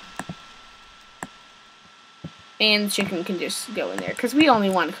bit, and the chicken can just go in there because we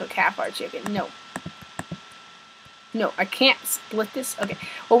only want to cook half our chicken. No, I can't split this. Okay,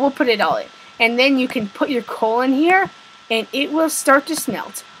 well, we'll put it all in. And then you can put your coal in here, and it will start to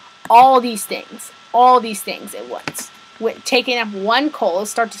smelt all these things at once. With taking up one coal, it'll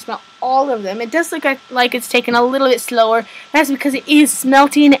start to smelt all of them. It does look like it's taking a little bit slower. That's because it is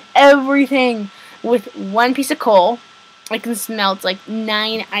smelting everything. With one piece of coal, I can smelt like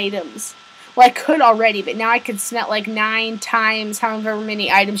 9 items. Well, I could already, but now I can smelt like 9 times however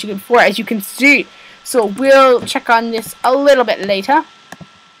many items you can pour, as you can see. So we'll check on this a little bit later.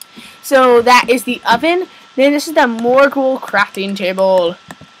 So that is the oven. Then this is the Morgul crafting table.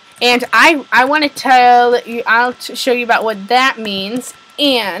 And I want to tell you, I'll show you about what that means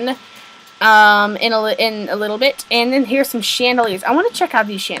in a little bit. And then here's some chandeliers. I want to check out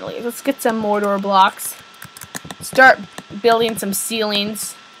these chandeliers. Let's get some mortar blocks. Start building some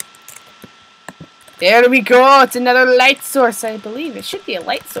ceilings. There we go. It's another light source, I believe. It should be a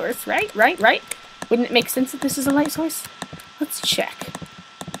light source, right? Wouldn't it make sense that this is a light source? Let's check.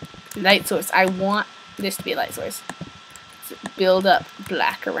 Light source. I want this to be a light source. Let's build up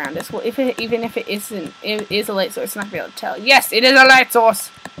black around us. Well, even if it isn't, it is a light source. I'm not gonna be able to tell. Yes, it is a light source.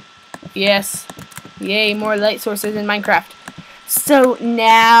 Yes. Yay, more light sources in Minecraft. So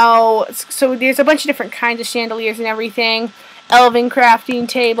now, so there's a bunch of different kinds of chandeliers and everything. Elven crafting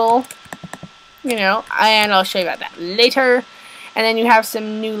table. You know, and I'll show you about that later. And then you have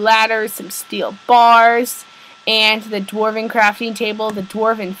some new ladders, some steel bars, and the dwarven crafting table, the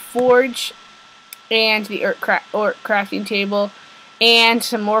dwarven forge, and the orc crafting table, and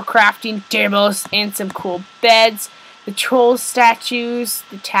some more crafting tables, and some cool beds, the troll statues,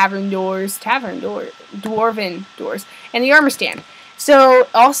 the dwarven doors, and the armor stand. So,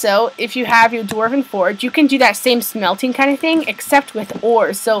 also, if you have your dwarven forge, you can do that same smelting kind of thing, except with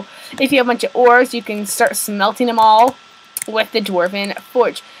ores. So, if you have a bunch of ores, you can start smelting them all with the dwarven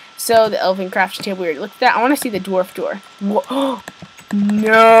forge. So, the elven crafting table, we already looked at that. I want to see the dwarf door. Whoa.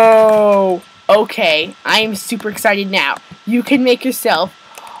 No! Okay, I am super excited now. You can make yourself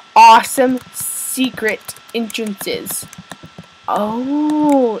awesome secret entrances.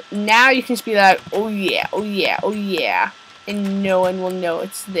 Oh, now you can just be like, oh yeah, oh yeah, oh yeah. And no one will know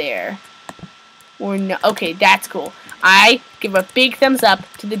it's there. Or no. Okay, that's cool. I give a big thumbs up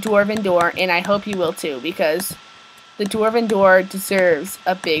to the dwarven door, and I hope you will too, because the dwarven door deserves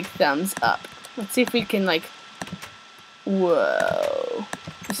a big thumbs up. Let's see if we can, like, whoa,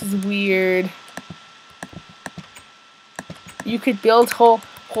 this is weird. You could build whole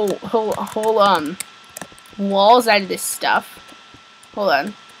walls out of this stuff. Hold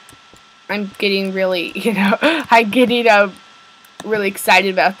on. I'm getting really, you know, I'm getting really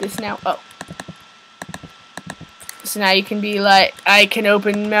excited about this now. Oh. So now you can be like, I can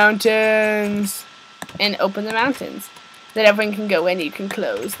open mountains. And open the mountains. Then everyone can go in. You can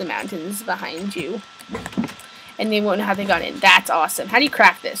close the mountains behind you. And they won't know how they got in. That's awesome. How do you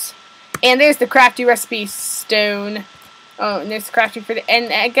craft this? And there's the crafty recipe stone. Oh, and there's the crafting for the,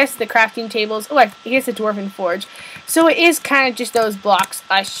 and I guess the crafting tables. Oh, here's the dwarven forge. So it is kind of just those blocks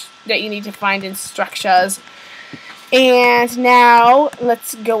that you need to find in structures. And now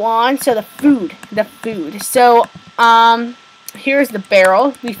let's go on. So the food. So here's the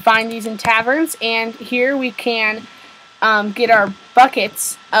barrel. We find these in taverns, and here we can get our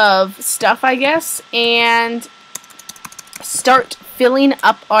buckets of stuff, I guess, and start filling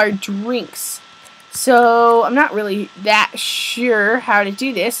up our drinks. So I'm not really that sure how to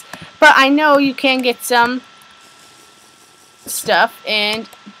do this, but I know you can get some stuff and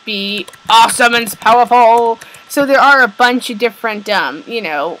be awesome and powerful. So there are a bunch of different, you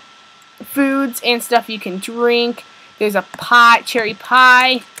know, foods and stuff you can drink. There's a pie, cherry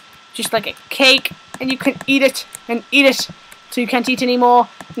pie, just like a cake, and you can eat it and eat it so you can't eat anymore.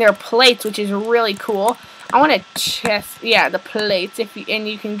 And there are plates, which is really cool. I want to test, yeah, the plates, and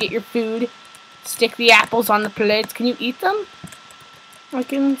you can get your food Stick the apples on the plates. Can you eat them?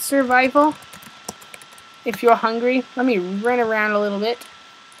 Like in survival? If you're hungry. Let me run around a little bit.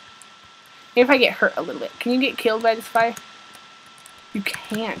 If I get hurt a little bit. Can you get killed by this fire? You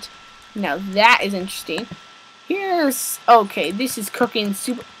can't. Now that is interesting. Here's... Okay, this is cooking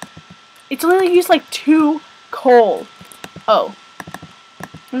super... It's only used like 2 coal. Oh.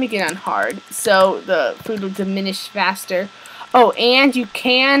 Let me get on hard. So the food will diminish faster. Oh, and you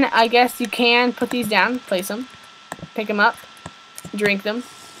can... I guess you can put these down. Place them. Pick them up. Drink them.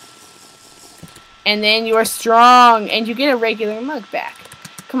 And then you are strong. And you get a regular mug back.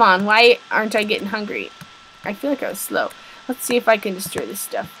 Come on, why aren't I getting hungry? I feel like I was slow. Let's see if I can destroy this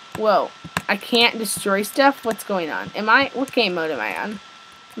stuff. Whoa, I can't destroy stuff? What's going on? What game mode am I on?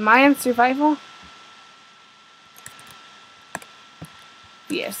 Am I on survival?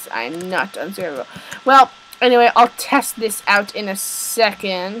 Yes, I am not on survival. Well, anyway, I'll test this out in a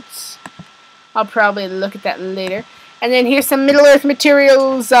second. I'll probably look at that later. And then here's some Middle-earth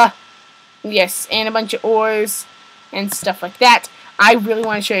materials. Yes, and a bunch of ores and stuff like that. I really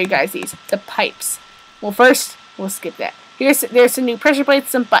want to show you guys these. The pipes. Well, first, we'll skip that. There's some new pressure plates,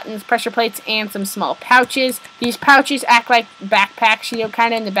 some buttons, pressure plates, and some small pouches. These pouches act like backpacks, you know,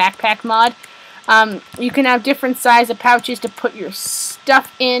 kind of in the backpack mod. You can have different size of pouches to put your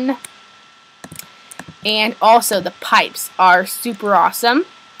stuff in. And also, the pipes are super awesome.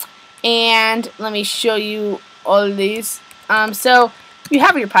 And let me show you all these. So, you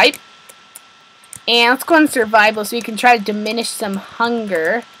have your pipe. And let's go on survival so we can try to diminish some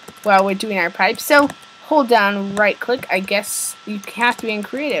hunger while we're doing our pipes. So, hold down right click. I guess you have to be in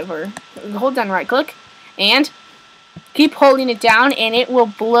creative, or hold down right click and keep holding it down, and it will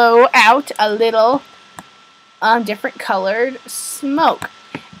blow out a little different colored smoke.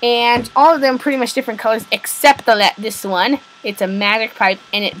 And all of them pretty much different colors except this one. It's a magic pipe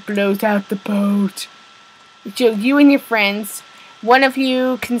and it blows out the boat. So you and your friends, one of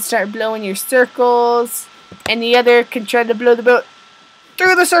you can start blowing your circles and the other can try to blow the boat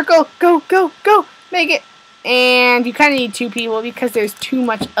through the circle. Go, go, go. Make it. And you kind of need 2 people because there's too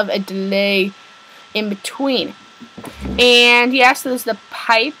much of a delay in between. And yeah, so there's the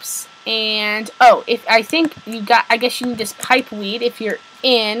pipes. And oh, I guess you need this pipe weed if you're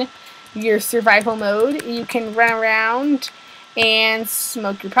in your survival mode. You can run around and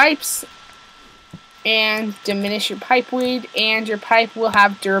smoke your pipes and diminish your pipe weed, and your pipe will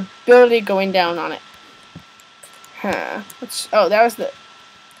have durability going down on it. Oh, that was the...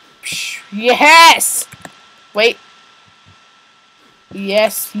 Yes! Wait.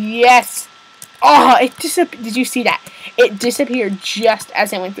 Yes, yes. Oh, it disappeared. Did you see that? It disappeared just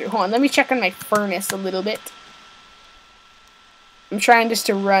as I went through. Hold on, let me check on my furnace a little bit. I'm trying just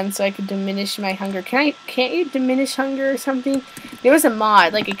to run so I can diminish my hunger. Can't you diminish hunger or something? There was a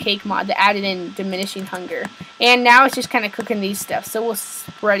mod, like a cake mod, that added in diminishing hunger. And now it's just kind of cooking these stuff. So we'll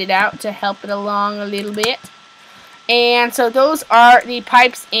spread it out to help it along a little bit. And so those are the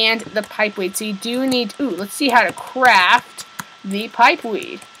pipes and the pipe weed. So you do need... Ooh, let's see how to craft the pipe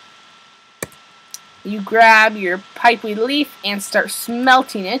weed. You grab your pipeweed leaf and start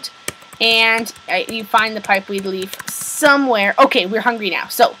smelting it. And you find the pipeweed leaf somewhere. Okay, we're hungry now.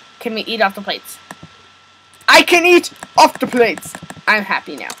 So, can we eat off the plates? I can eat off the plates. I'm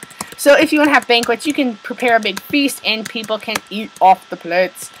happy now. So, if you want to have banquets, you can prepare a big feast and people can eat off the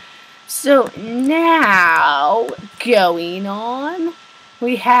plates. So, now, going on,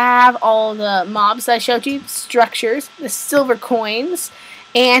 we have all the mobs I showed you, structures, the silver coins,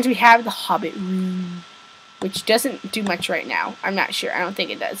 and we have the Hobbit room, which doesn't do much right now. I'm not sure. I don't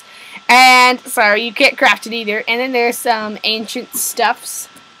think it does. And, sorry, you can't craft it either. And then there's some ancient stuffs.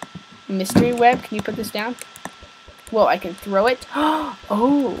 Mystery web. Can you put this down? Well, I can throw it.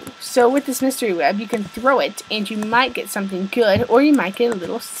 Oh, so with this mystery web, you can throw it, and you might get something good, or you might get a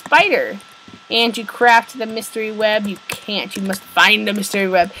little spider. And you craft the mystery web. You can't. You must find the mystery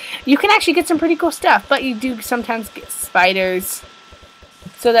web. You can actually get some pretty cool stuff, but you do sometimes get spiders.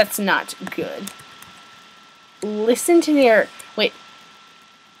 So that's not good. Listen to their... Wait.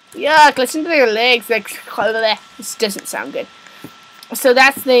 Yuck, listen to their legs. Like, this doesn't sound good. So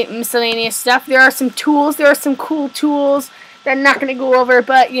that's the miscellaneous stuff. There are some tools. There are some cool tools that I'm not going to go over,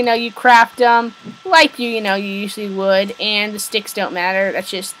 but, you know, you craft them like you usually would, and the sticks don't matter. That's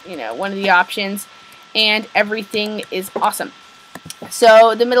just, one of the options, and everything is awesome.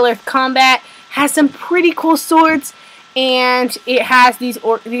 So the Middle-earth combat has some pretty cool swords, and it has these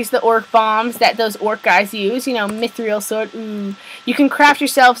the orc bombs that those orc guys use. Mithril sword. Ooh. You can craft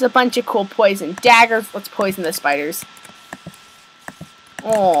yourselves a bunch of cool poison daggers. Let's poison the spiders.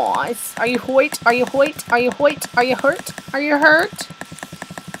 Oh, are you hoit? Are you hoit? Are you hoit? Are you hurt? Are you hurt?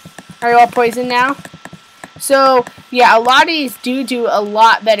 Are you all poisoned now? So, yeah, a lot of these do a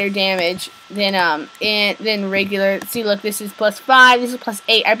lot better damage than regular. See, look, this is +5, this is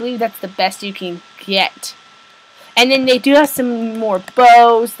 +8. I believe that's the best you can get. And then they do have some more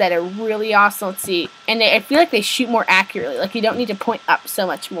bows that are really awesome. Let's see. And I feel like they shoot more accurately. Like, you don't need to point up so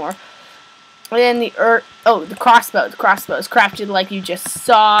much more. And then the crossbow. The crossbow is crafted like you just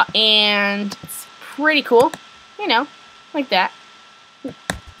saw. And it's pretty cool. You know, like that. And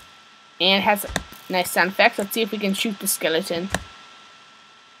it has nice sound effects. Let's see if we can shoot the skeleton.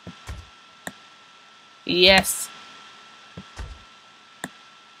 Yes.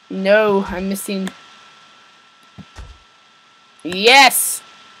 No, I'm missing. Yes!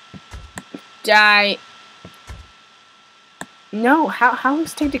 Die. No, how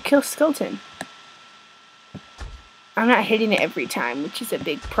is it time to kill skeleton? I'm not hitting it every time, which is a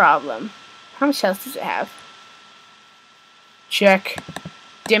big problem. How much health does it have? Check.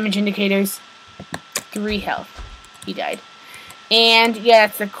 Damage indicators. 3 health. He died. And yeah,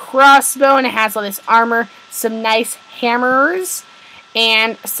 it's a crossbow, and it has all this armor, some nice hammers,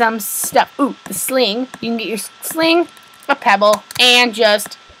 and some stuff. Ooh, the sling. You can get your sling, a pebble, and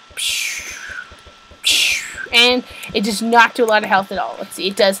just, and it does not do a lot of health at all. Let's see,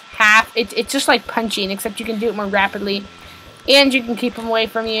 it does half. It's just like punching, except you can do it more rapidly, and you can keep them away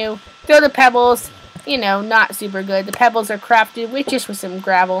from you. Throw the pebbles. You know, not super good. The pebbles are crafted with some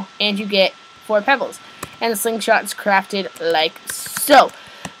gravel, and you get 4 pebbles. And the slingshot's crafted like so.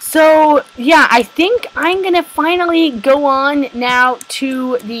 So, yeah, I think I'm going to finally go on now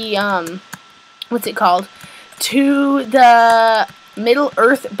to the, what's it called? To the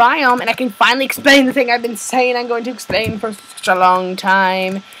Middle-earth biome, and I can finally explain the thing I've been saying I'm going to explain for such a long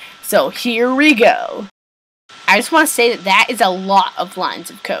time. So, here we go. I just want to say that is a lot of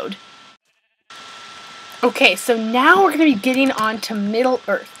lines of code. Okay, so now we're going to be getting on to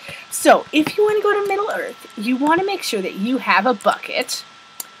Middle-earth. So, if you want to go to Middle-earth, you want to make sure that you have a bucket,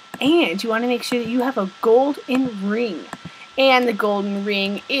 and you want to make sure that you have a golden ring. And the golden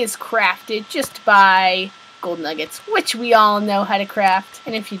ring is crafted just by gold nuggets, which we all know how to craft.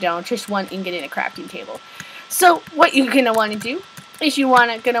 And if you don't, just one you can get in a crafting table. So, what you're going to want to do is you're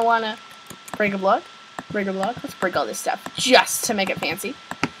going to want to break a block. Let's break all this stuff just to make it fancy.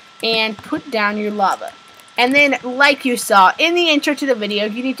 And put down your lava. And then, like you saw in the intro to the video,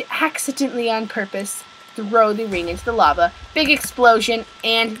 you need to accidentally, on purpose, throw the ring into the lava. Big explosion,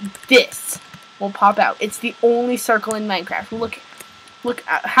 and this will pop out. It's the only circle in Minecraft. Look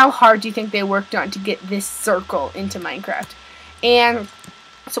how hard do you think they worked on to get this circle into Minecraft? And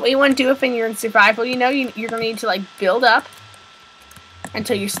so what you want to do if you're in survival, you know, you're going to need to, like, build up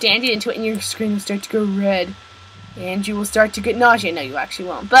until you're standing into it, and your screen will start to go red. And you will start to get nausea. No, you actually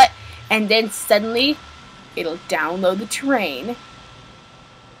won't. And then suddenly, it'll download the terrain.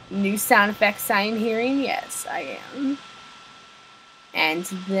 New sound effects I am hearing. Yes, I am. And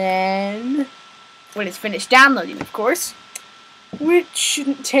then, when it's finished downloading, of course, which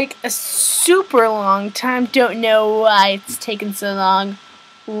shouldn't take a super long time. Don't know why it's taking so long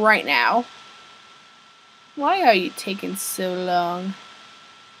right now. Why are you taking so long?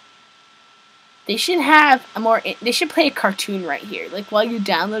 They should have they should play a cartoon right here, like while you're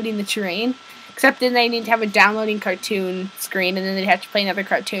downloading the terrain. Except then they need to have a downloading cartoon screen, and then they'd have to play another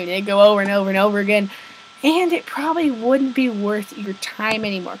cartoon. They'd go over and over and over again. And it probably wouldn't be worth your time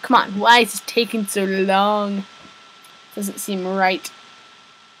anymore. Come on, why is this taking so long? Doesn't seem right.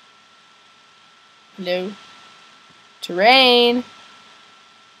 Hello? Terrain.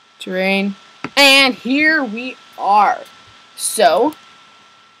 Terrain. And here we are. So,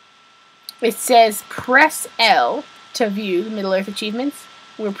 it says press L to view the Middle-earth achievements.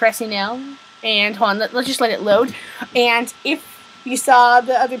 We're pressing L. And hold on, let's just let it load. And if you saw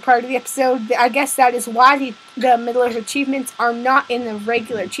the other part of the episode, I guess that is why the Middle-earth achievements are not in the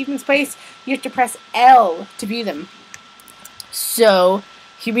regular achievements place. You have to press L to view them. So,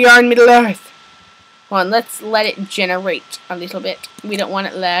 here we are in Middle-earth. Hold on, let's let it generate a little bit. We don't want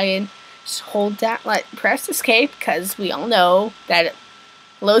it lagging. Just hold that, press escape, because we all know that it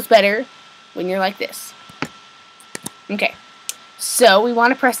loads better when you're like this. Okay, so we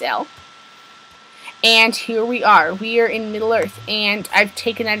want to press L. And here we are. We are in Middle-earth. And I've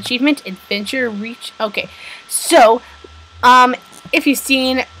taken that achievement. Adventure reach. Okay. So, if you've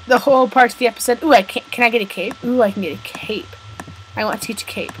seen the whole parts of the episode. Ooh, can I get a cape? Ooh, I can get a cape. I want to teach a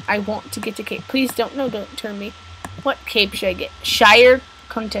cape. I want to get a cape. Please don't turn me. What cape should I get? Shire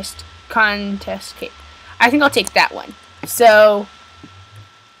contest cape. I think I'll take that one. So,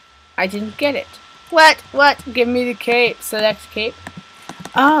 I didn't get it. What? Give me the cape. Select cape.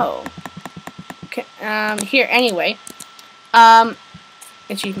 Oh. Okay, here, anyway,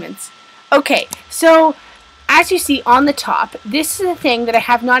 achievements. Okay, so as you see on the top, this is a thing that I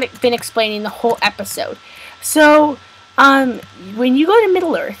have not been explaining the whole episode. So, when you go to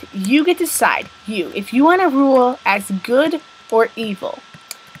Middle-earth, you get to decide, if you want to rule as good or evil.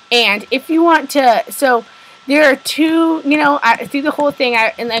 And if you want to, so there are two, through the whole thing,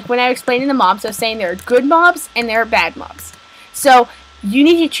 and like when I was explaining the mobs, I was saying there are good mobs and there are bad mobs. So, you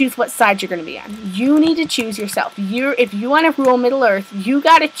need to choose what side you're going to be on. You need to choose yourself. If you want to rule Middle-earth, you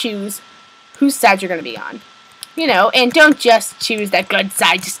got to choose whose side you're going to be on. And don't just choose that good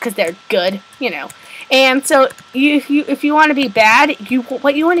side just because they're good, And so, if you want to be bad,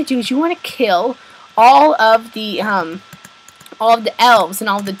 what you want to do is you want to kill all of the elves and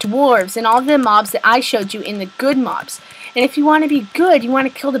all the dwarves and all the mobs that I showed you in the good mobs. And if you want to be good, you want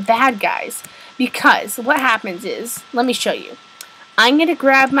to kill the bad guys. Because what happens is, let me show you. I'm going to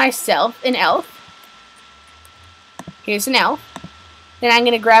grab myself an elf. Here's an elf. Then I'm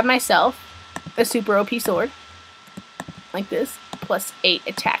going to grab myself a super OP sword. Like this. Plus 8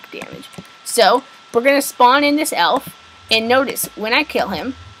 attack damage. So, we're going to spawn in this elf. And notice, when I kill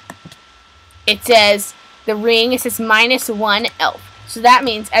him, it says, the ring, it says -1 elf. So that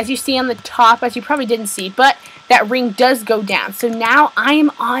means, as you see on the top, as you probably didn't see, but that ring does go down. So now I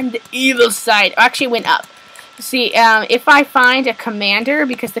am on the evil side. Actually, it went up. See, if I find a commander,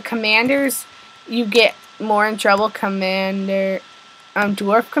 because the commanders, you get more in trouble. Commander,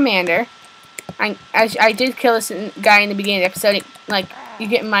 dwarf commander. I did kill this guy in the beginning of the episode. Like, you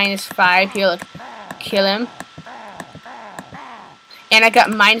get -5 here. Look, kill him. And I got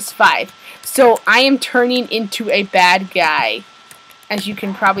 -5. So I am turning into a bad guy, as you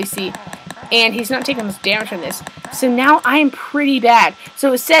can probably see. And he's not taking much damage from this. So now I am pretty bad.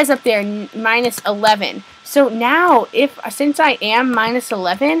 So it says up there -11. So now, since I am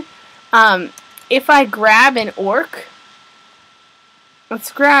 -11, if I grab an orc,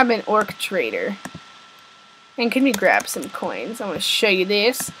 let's grab an orc trader. And can we grab some coins? I want to show you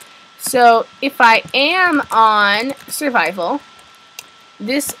this. So if I am on survival,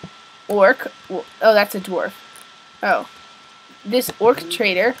 this orc, oh, that's a dwarf. Oh, this orc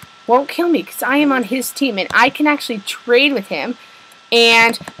trader won't kill me because I am on his team and I can actually trade with him.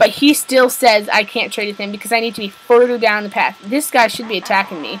 But he still says I can't trade with him because I need to be further down the path. This guy should be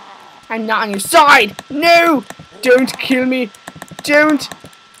attacking me. I'm not on your side. No! Don't kill me. Don't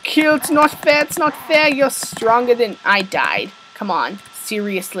kill. It's not fair. It's not fair. You're stronger than I died. Come on.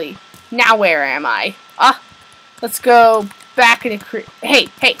 Seriously. Now where am I? Let's go back in the Hey.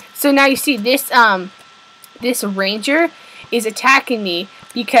 So now you see this this ranger is attacking me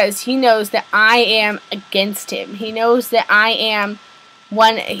because he knows that I am against him. He knows that I am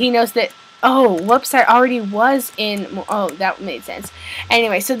he knows that, oh, whoops, I already was in, oh, that made sense.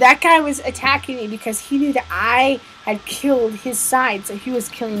 Anyway, so that guy was attacking me because he knew that I had killed his side, so he was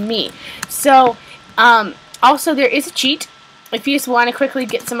killing me. So, also there is a cheat if you just want to quickly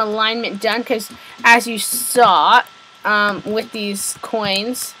get some alignment done, because as you saw, with these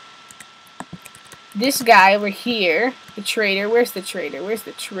coins, this guy over here, the trader, where's the trader? Where's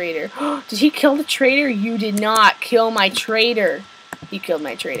the trader? Did he kill the trader? You did not kill my trader. He killed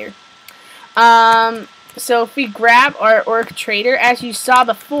my trader. So if we grab our orc trader, as you saw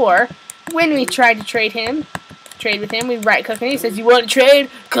before, when we tried to trade with him, we right click on him. He says, "You want to trade?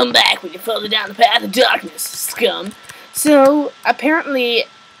 Come back when you further down the path of darkness, scum." So apparently,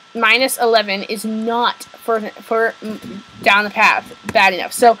 -11 is not for down the path bad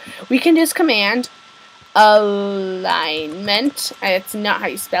enough. So we can just command alignment. It's not how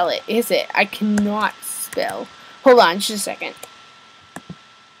you spell it, is it? I cannot spell. Hold on, just a second.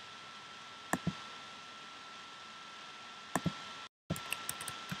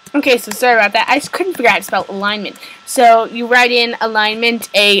 Okay, so sorry about that. I just couldn't figure out how to spell alignment. So you write in alignment,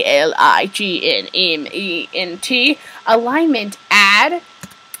 ALIGNMENT, alignment add,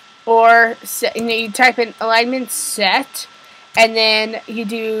 or set, you type in alignment set, and then you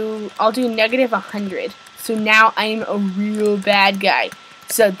do, I'll do -100. So now I'm a real bad guy.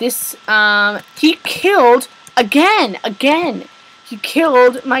 So this, he killed again. He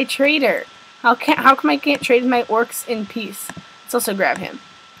killed my trader. How come I can't trade my orcs in peace? Let's also grab him.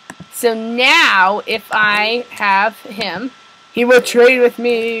 So now, if I have him, he will trade with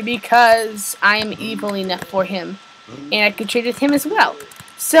me because I am evil enough for him. And I can trade with him as well.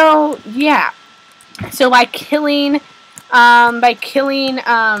 So, yeah. So by killing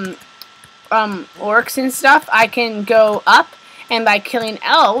orcs and stuff, I can go up. And by killing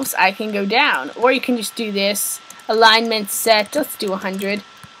elves, I can go down. Or you can just do this, alignment set, let's do 100.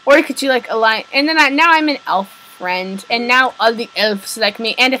 Or you could do like align, and then now I'm an elf friend, and now all the elves like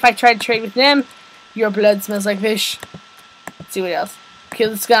me, and if I try to trade with them, your blood smells like fish. Let's see what else.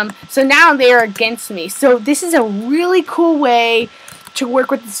 Kill the scum. So now they are against me. So this is a really cool way to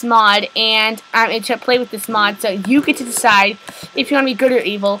work with this mod and to play with this mod. So you get to decide if you want to be good or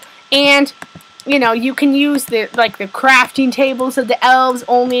evil. And you know, you can use the crafting tables of the elves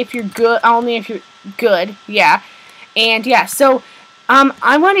only if you're good. Yeah. And yeah, so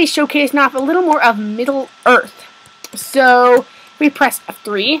I want to showcase now a little more of Middle-earth. So we press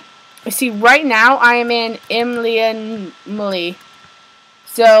F3. You see, right now I am in Imlianmuli.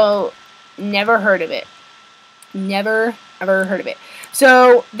 So never heard of it. Never ever heard of it.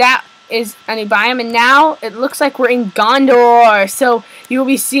 So that is a new biome, and now it looks like we're in Gondor. So you'll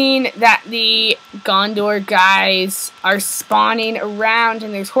be seeing that the Gondor guys are spawning around,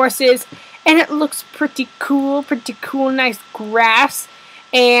 and there's horses, and it looks pretty cool, nice grass,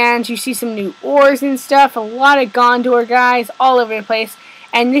 and you see some new ores and stuff, a lot of Gondor guys all over the place,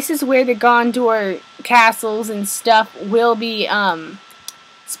 and this is where the Gondor castles and stuff will be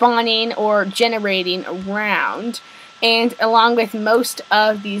spawning or generating around, and along with most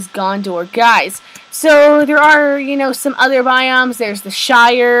of these Gondor guys. So there are, you know, some other biomes. There's the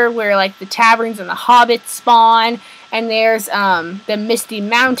Shire, where like the taverns and the hobbits spawn, and there's the Misty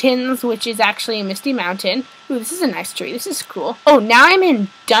Mountains, which is actually a misty mountain. Ooh, this is a nice tree. This is cool. Oh, now I'm in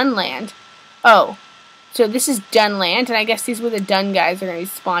Dunland. Oh, so this is Dunland, and I guess these were the Dun guys are going to be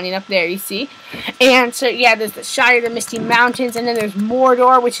spawning up there, you see. And so, yeah, there's the Shire, the Misty Mountains, and then there's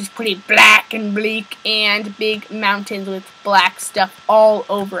Mordor, which is pretty black and bleak, and big mountains with black stuff all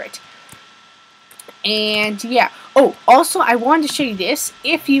over it. And, yeah. Oh, also, I wanted to show you this.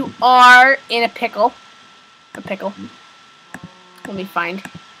 If you are in a pickle, let me find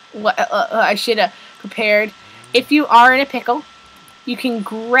what I should have prepared. If you are in a pickle, you can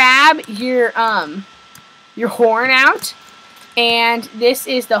grab your horn out, and this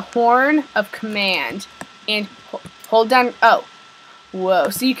is the horn of command, and hold down. Oh, whoa.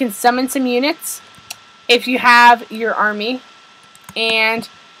 So you can summon some units if you have your army, and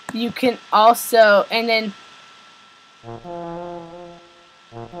you can also, and then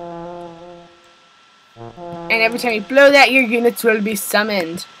every time you blow that, your units will be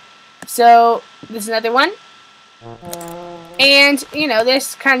summoned. So this is another one, and you know,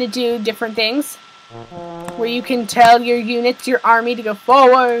 this kind of do different things, where you can tell your units, your army, to go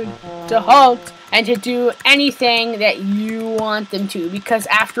forward, to halt, and to do anything that you want them to, because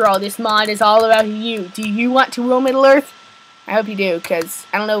after all, this mod is all about you. Do you want to rule Middle-earth? I hope you do, because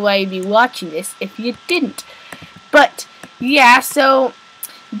I don't know why you'd be watching this if you didn't. But, yeah, so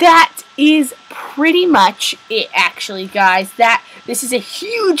that is pretty much it, actually, guys. This is a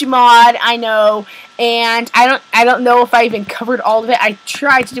huge mod, I know, and I don't know if I even covered all of it. I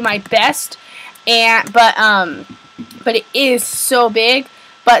tried to do my best. But it is so big.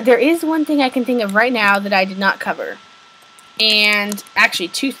 But there is one thing I can think of right now that I did not cover. And actually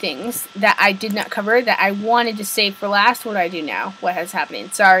two things that I did not cover that I wanted to save for last. What do I do now? What is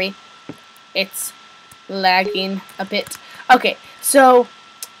happening? Sorry. It's lagging a bit. Okay, so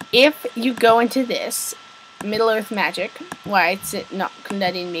if you go into this Middle-earth magic, why is it not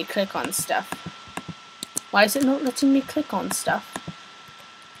letting me click on stuff? Why is it not letting me click on stuff?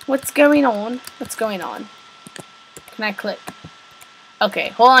 What's going on? What's going on? Can I click? Okay,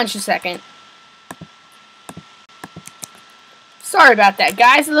 hold on just a second. Sorry about that,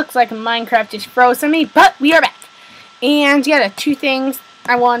 guys. It looks like Minecraft just froze on me, but we are back. And yeah, the two things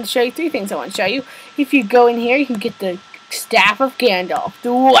I wanted to show you, three things I want to show you. If you go in here, you can get the Staff of Gandalf,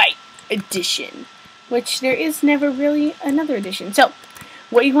 the White Edition, which there is never really another edition. So,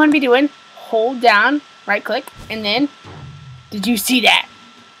 what you want to be doing, hold down, right click, and then, did you see that?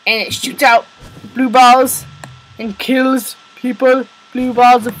 And it shoots out blue balls and kills people. Blue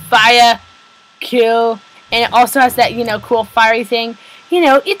balls of fire kill. And it also has that, you know, cool fiery thing. You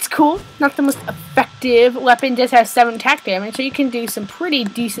know, it's cool. Not the most effective weapon. Does have 7 attack damage, so you can do some pretty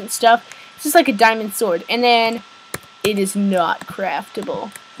decent stuff. It's just like a diamond sword. And then it is not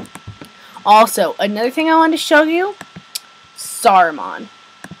craftable. Also, another thing I wanted to show you, Saruman.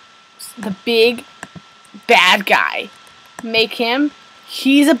 The big bad guy. Make him.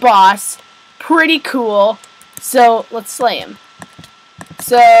 He's a boss. Pretty cool. So, let's slay him.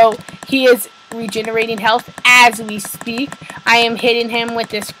 So, he is regenerating health as we speak. I am hitting him with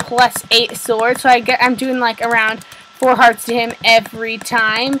this +8 sword. So, I'm doing like around 4 hearts to him every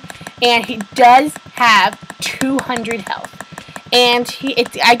time. And he does have 200 health. And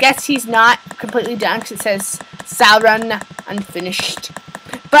I guess he's not completely done because it says Sauron unfinished.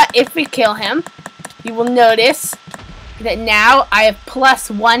 But if we kill him, you will notice that now I have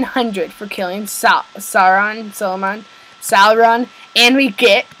 +100 for killing Saruman. Sauron, and we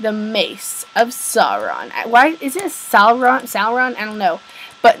get the Mace of Sauron. Why is it Sauron? Sauron? I don't know.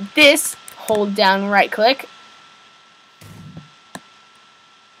 But this, hold down right click,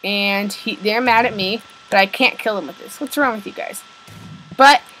 and they're mad at me, but I can't kill them with this. What's wrong with you guys?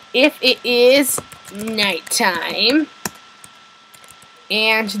 But if it is nighttime,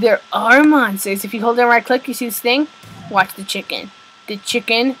 and there are monsters, if you hold down right click, you see this thing? Watch the chicken. The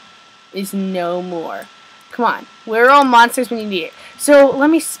chicken is no more. Come on, we're all monsters when you need it. So let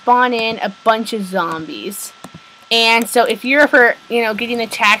me spawn in a bunch of zombies. And so if you're ever, getting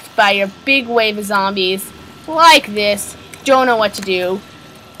attacked by a big wave of zombies like this, don't know what to do,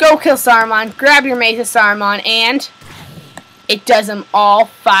 go kill Saruman, grab your Mace of Saruman, and it does them all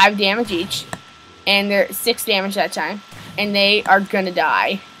 5 damage each. And they're 6 damage that time. And they are gonna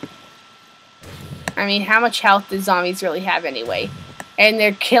die. I mean, how much health do zombies really have anyway? And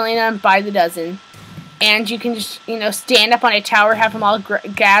they're killing them by the dozen. And you can just, stand up on a tower, have them all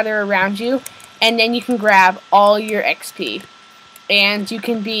gather around you, and then you can grab all your XP. And you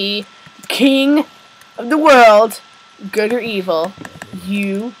can be king of the world, good or evil.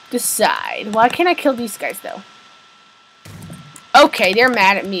 You decide. Why can't I kill these guys, though? Okay, they're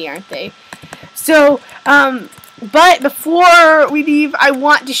mad at me, aren't they? So, but before we leave, I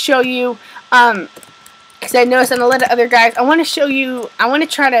want to show you, because I noticed on a lot of other guys, I want to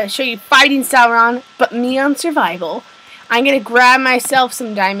try to show you fighting Sauron, but me on survival. I'm going to grab myself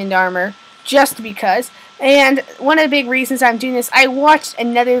some diamond armor, just because. And one of the big reasons I'm doing this, I watched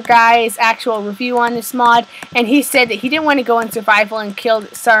another guy's actual review on this mod, and he said that he didn't want to go on survival and kill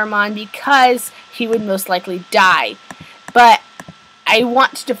Saruman because he would most likely die. But I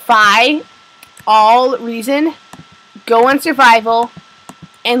want to defy all reason, go on survival,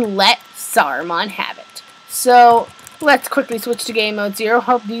 and let Saruman have it. So, let's quickly switch to game mode 0.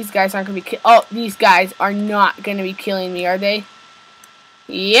 Hope these guys aren't going to be these guys are not going to be killing me, are they?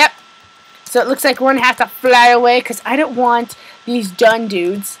 Yep. So it looks like we're going to have to fly away, because I don't want these dun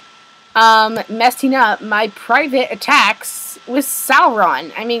dudes messing up my private attacks with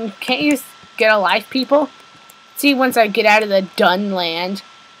Sauron. I mean, can't you get a life, people? See, once I get out of the dun land,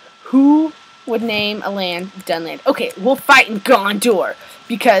 who would name a land Dunland? Okay, we'll fight in Gondor,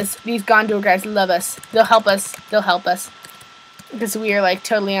 because these Gondor guys love us. They'll help us. They'll help us, because we are like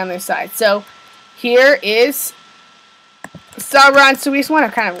totally on their side. So here is Sauron. So we just want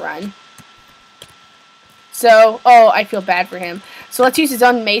to kind of run. So, oh, I feel bad for him. So let's use his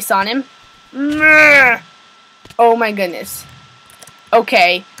own mace on him. Oh my goodness.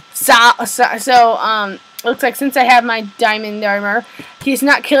 Okay. Looks like since I have my diamond armor, he's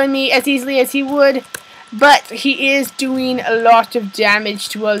not killing me as easily as he would, but he is doing a lot of damage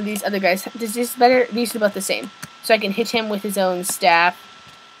to all these other guys. Is this better? These are about the same. So I can hit him with his own staff.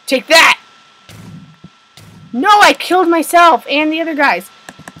 Take that! No, I killed myself and the other guys.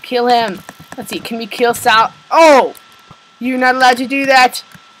 Kill him. Let's see, can we kill Sal? Oh! You're not allowed to do that.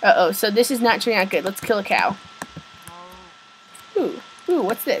 Uh-oh, so this is not turning out good. Let's kill a cow. Ooh,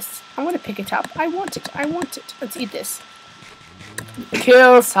 what's this? I want to pick it up. I want it. I want it. Let's eat this.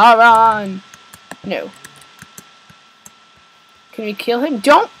 Kill Sauron. No. Can we kill him?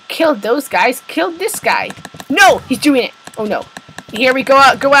 Don't kill those guys. Kill this guy. No, he's doing it. Oh no. Here we go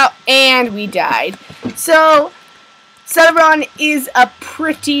out, and we died. So, Sauron is a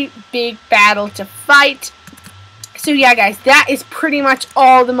pretty big battle to fight. So yeah, guys, that is pretty much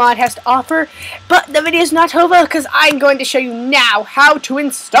all the mod has to offer. But the video is not over, because I'm going to show you now how to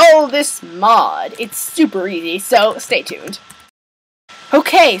install this mod. It's super easy, so stay tuned.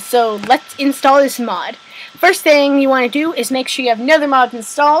 Okay, so let's install this mod. First thing you want to do is make sure you have another mod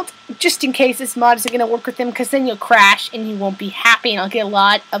installed, just in case this mod isn't going to work with them, because then you'll crash and you won't be happy, and I'll get a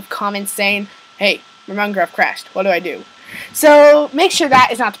lot of comments saying, hey, my Minecraft crashed, what do I do? So make sure that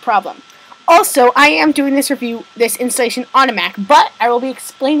is not the problem. Also, I am doing this installation on a Mac, but I will be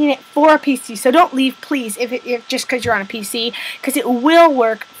explaining it for a PC, so don't leave, please, if just because you're on a PC, because it will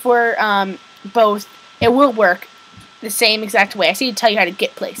work for both. It will work the same exact way. I see to tell you how to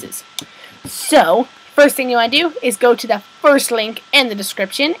get places. So, first thing you want to do is go to the first link in the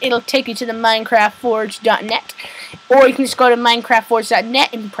description. It'll take you to the minecraftforge.net, or you can just go to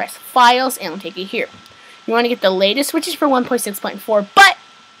minecraftforge.net and press Files, and it'll take you here. You want to get the latest, which is for 1.6.4, but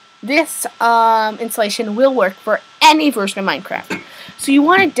this installation will work for any version of Minecraft. So you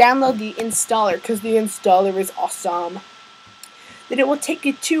want to download the installer, because the installer is awesome. Then it will take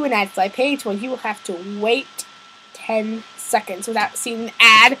you to an AdFly page where you will have to wait 10 seconds without seeing an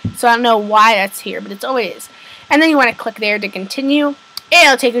ad. So I don't know why that's here, but it's always is. And then you want to click there to continue.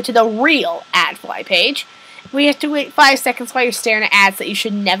 It'll take you to the real AdFly page. We have to wait 5 seconds while you're staring at ads that you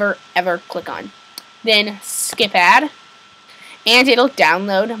should never ever click on. Then skip ad. and it'll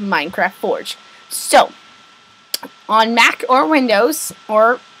download Minecraft Forge. So, on Mac or Windows,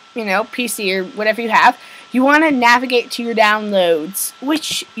 or, PC or whatever you have, you want to navigate to your downloads,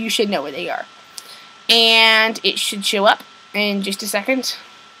 which you should know where they are. And it should show up in just a second.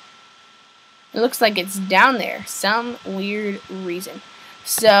 It looks like it's down there, some weird reason.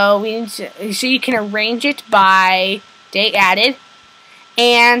 So you can arrange it by date added.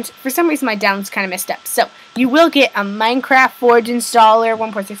 And for some reason my download's kind of messed up. So you will get a Minecraft Forge installer,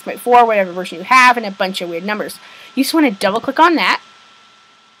 1.6.4, whatever version you have, and a bunch of weird numbers. You just want to double click on that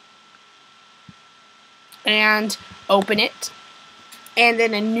and open it. And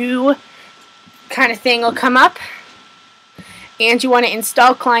then a new kind of thing will come up. And you want to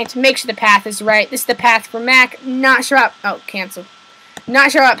install client, make sure the path is right. This is the path for Mac. Not sure about, cancel.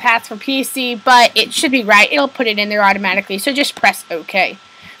 Not sure about path for PC, but it should be right. It'll put it in there automatically, so just press OK.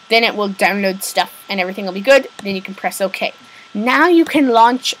 Then it will download stuff, and everything will be good. Then you can press OK. Now you can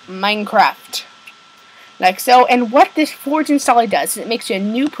launch Minecraft. Like so, and what this Forge installer does is it makes you a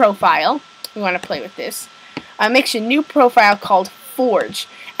new profile. We want to play with this. It makes you a new profile called Forge.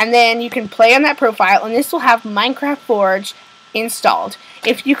 And then you can play on that profile, and this will have Minecraft Forge installed.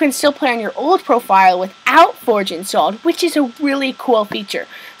 If you can still play on your old profile without Forge installed, which is a really cool feature.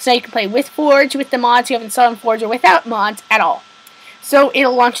 So you can play with Forge, with the mods you have installed on Forge, or without mods at all. So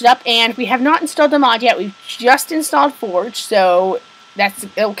it'll launch it up, and we have not installed the mod yet. We've just installed Forge, so that's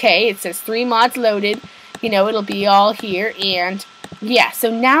okay. It says 3 mods loaded. It'll be all here, and yeah. So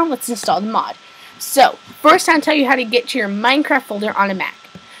now let's install the mod. So first I'll tell you how to get to your Minecraft folder on a Mac.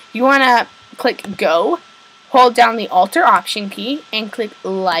 You want to click Go. Hold down the Alt or Option key and click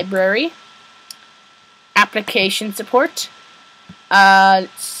Library, Application Support,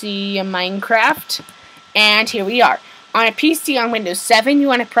 let's see, Minecraft, and here we are. On a PC on Windows 7, you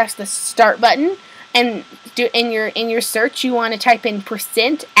want to press the Start button, and in your search, you want to type in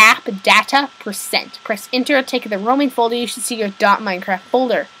 %appdata%. Press Enter, it'll take you to the roaming folder. You should see your .minecraft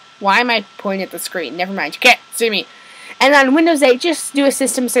folder. Why am I pointing at the screen? Never mind, you can't see me. And on Windows 8, just do a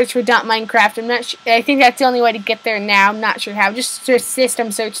system search for .minecraft. I'm not sure, I think that's the only way to get there now. I'm not sure how. Just search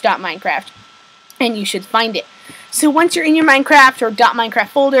system search .minecraft, and you should find it. So once you're in your Minecraft or .minecraft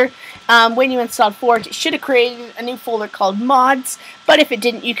folder, when you installed Forge, it should have created a new folder called Mods. But if it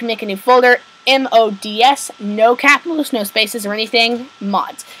didn't, you can make a new folder, MODS, no capitals, no spaces or anything,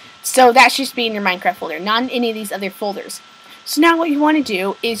 Mods. So that should be in your Minecraft folder, not in any of these other folders. So now what you want to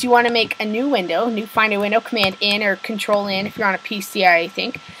do is you want to make a new window, find a window, Command N or Control N if you're on a PC, I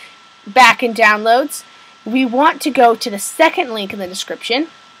think. Back in Downloads, we want to go to the second link in the description.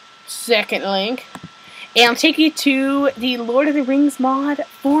 Second link. And it'll take you to the Lord of the Rings mod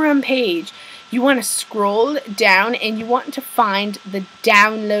forum page. You want to scroll down and you want to find the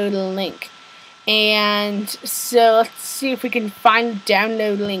download link. And so let's see if we can find the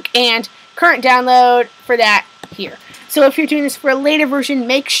download link. And current download for that here. So if you're doing this for a later version,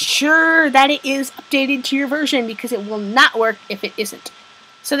 make sure that it is updated to your version because it will not work if it isn't.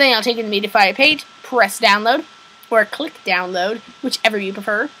 So then I'll take you to the Mediafire page, press download, or click download, whichever you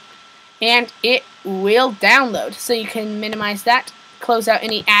prefer, and it will download. So you can minimize that, close out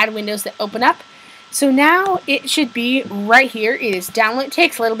any ad windows that open up. So now it should be right here. It is download. It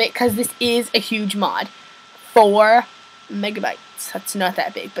takes a little bit because this is a huge mod. 4 megabytes. That's not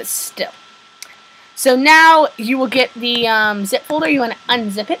that big, but still. So now you will get the zip folder. You want to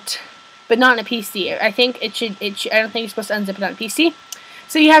unzip it, but not on a PC. I think it should. I don't think you're supposed to unzip it on a PC.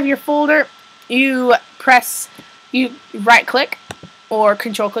 So you have your folder. You right click or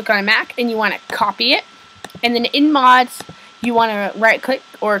control click on a Mac, and you want to copy it. And then in mods, you want to right click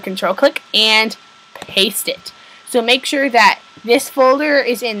or control click and paste it. So make sure that this folder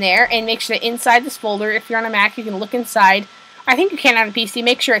is in there, and make sure that inside this folder, if you're on a Mac, you can look inside. I think you can on a PC.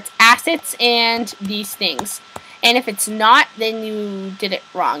 Make sure it's assets and these things. And if it's not, then you did it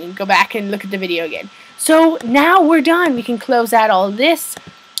wrong. You go back and look at the video again. So now we're done. We can close out all this,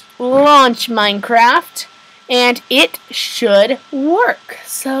 launch Minecraft, and it should work.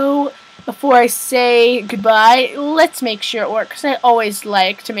 So before I say goodbye, let's make sure it works. I always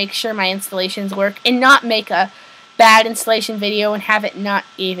like to make sure my installations work and not make a bad installation video and have it not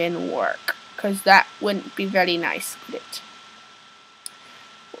even work, because that wouldn't be very nice, would it?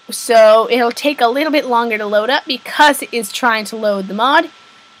 So it'll take a little bit longer to load up because it is trying to load the mod.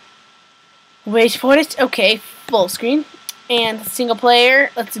 Wait for it. Okay, full screen. And single player.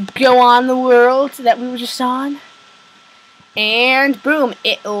 Let's go on the world that we were just on. And boom,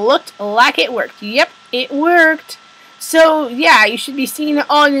 it looked like it worked. Yep, it worked. So yeah, you should be seeing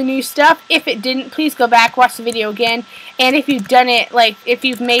all your new stuff. If it didn't, please go back, watch the video again. And if you've done it, like if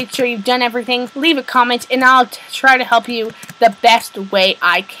you've made sure you've done everything, leave a comment and I'll try to help you the best way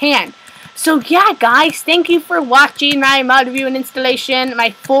I can. So yeah, guys, thank you for watching my mod review and installation,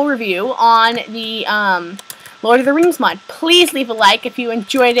 my full review on the Lord of the Rings mod. Please leave a like if you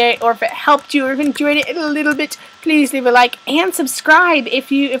enjoyed it, or if it helped you, or if you enjoyed it a little bit. Please leave a like and subscribe if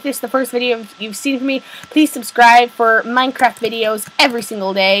this is the first video you've seen from me. Please subscribe for Minecraft videos every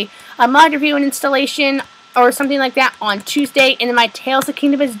single day. A mod review and installation or something like that on Tuesday, and then my Tales of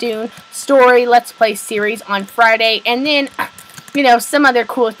Kingdom of Dune story Let's Play series on Friday, and then some other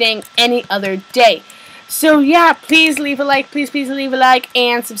cool thing any other day. So yeah, please leave a like, please leave a like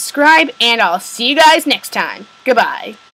and subscribe, and I'll see you guys next time. Goodbye.